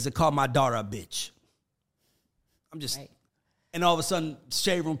my kids and called my daughter a bitch. I'm just... Right. And all of a sudden,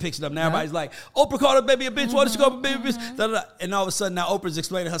 Shade Room picks it up. Now everybody's like, Oprah called her baby a bitch. Why did she call her baby a bitch? Da, da, da. And all of a sudden, now Oprah's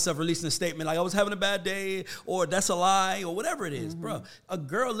explaining herself, releasing a statement like, I was having a bad day, or that's a lie, or whatever it is. Bro, a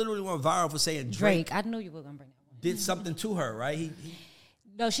girl literally went viral for saying Drake. I knew you were going to bring that one. Did something to her, right?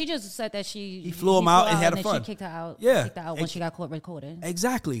 No, she just said that he flew him out and had a fun. She kicked her out. Yeah. Kicked her out when she got caught recording.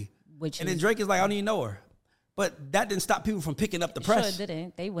 Exactly. And then Drake is like, I don't even know her. But that didn't stop people from picking up the press. Sure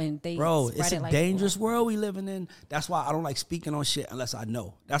didn't. They Bro, it's a like dangerous world we living in. That's why I don't like speaking on shit unless I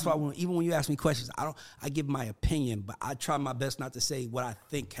know. That's why even when you ask me questions, I give my opinion, but I try my best not to say what I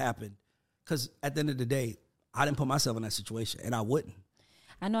think happened. Because at the end of the day, I didn't put myself in that situation, and I wouldn't.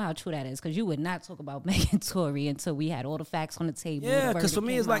 I know how true that is, because you would not talk about Meg and Tory until we had all the facts on the table. Yeah, because for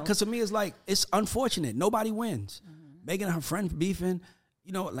me it's like it's unfortunate. Nobody wins. Megan and her friend beefing.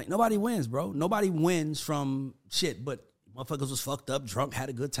 You know, like, nobody wins, bro. Nobody wins from shit, but motherfuckers was fucked up, drunk, had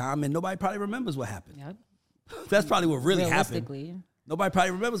a good time, and nobody probably remembers what happened. Yep. That's probably what really happened. Nobody probably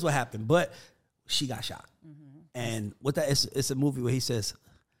remembers what happened, but she got shot. Mm-hmm. And with that, it's a movie where he says,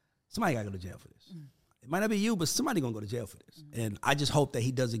 somebody got to go to jail for this. Mm-hmm. It might not be you, but somebody going to go to jail for this. Mm-hmm. And I just hope that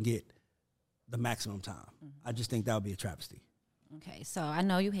he doesn't get the maximum time. Mm-hmm. I just think that would be a travesty. Okay, so I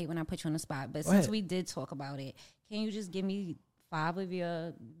know you hate when I put you on the spot, but we did talk about it, can you just give me 5 of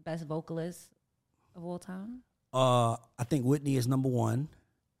your best vocalists of all time? I think Whitney is number 1.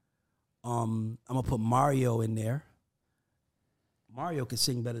 I'm gonna put Mario in there. Mario can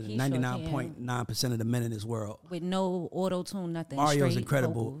sing better than He sure 99.9% of the men in this world. With no auto-tune, nothing. Mario's straight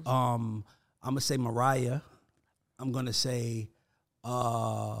incredible. vocals. I'm gonna say Mariah. I'm gonna say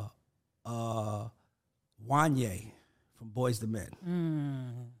Wanye from Boys to Men.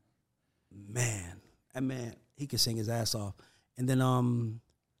 Man, that man, he can sing his ass off. And then I'm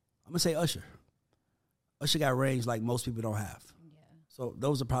gonna say Usher. Usher got range like most people don't have. Yeah. So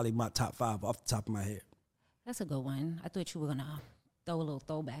those are probably my top 5 off the top of my head. That's a good one. I thought you were gonna throw a little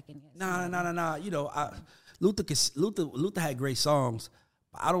throwback in there. Nah. You know, Luther had great songs,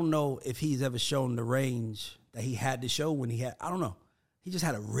 but I don't know if he's ever shown the range that he had to show when he had. I don't know. He just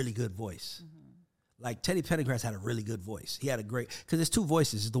had a really good voice. Like Teddy Pendergrass had a really good voice. He had a great, because there's 2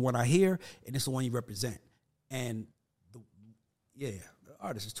 voices. It's the one I hear and it's the one you represent. And the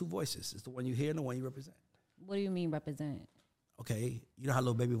artist is 2 voices. It's the one you hear and the one you represent. What do you mean represent? Okay, you know how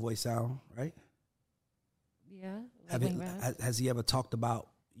Lil Baby voice sound, right? Yeah. Has he ever talked about,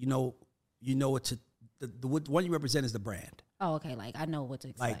 you know what to, the one you represent is the brand. Oh, okay. Like I know what to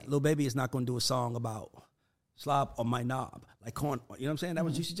expect. Like Lil Baby is not going to do a song about slob or my knob, like corn. You know what I'm saying? That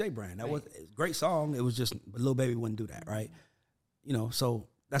was Juicy J brand. That was a great song. It was just, but Lil Baby wouldn't do that, right? You know, so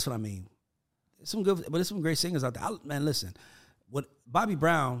that's what I mean. There's some great singers out there. Man, listen, what Bobby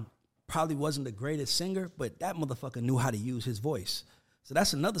Brown probably wasn't the greatest singer, but that motherfucker knew how to use his voice. So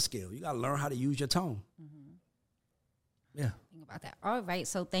that's another skill. You got to learn how to use your tone. Yeah. Think about that. All right.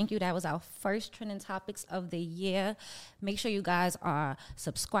 So thank you. That was our first trending topics of the year. Make sure you guys are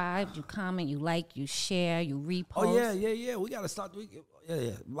subscribed, you comment, you like, you share, you repost. Oh, yeah. We got to start.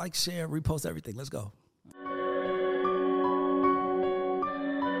 Yeah. Like, share, repost everything. Let's go.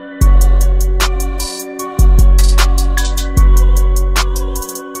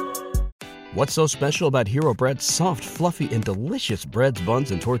 What's so special about Hero Bread's soft, fluffy, and delicious breads,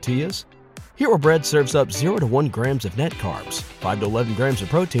 buns, and tortillas? Hero Bread serves up 0 to 1 grams of net carbs, 5 to 11 grams of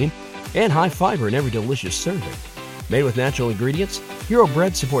protein, and high fiber in every delicious serving. Made with natural ingredients, Hero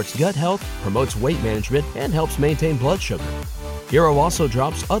Bread supports gut health, promotes weight management, and helps maintain blood sugar. Hero also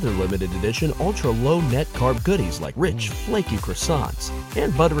drops other limited edition ultra-low net carb goodies like rich, flaky croissants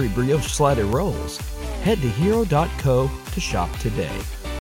and buttery brioche slider rolls. Head to hero.co to shop today.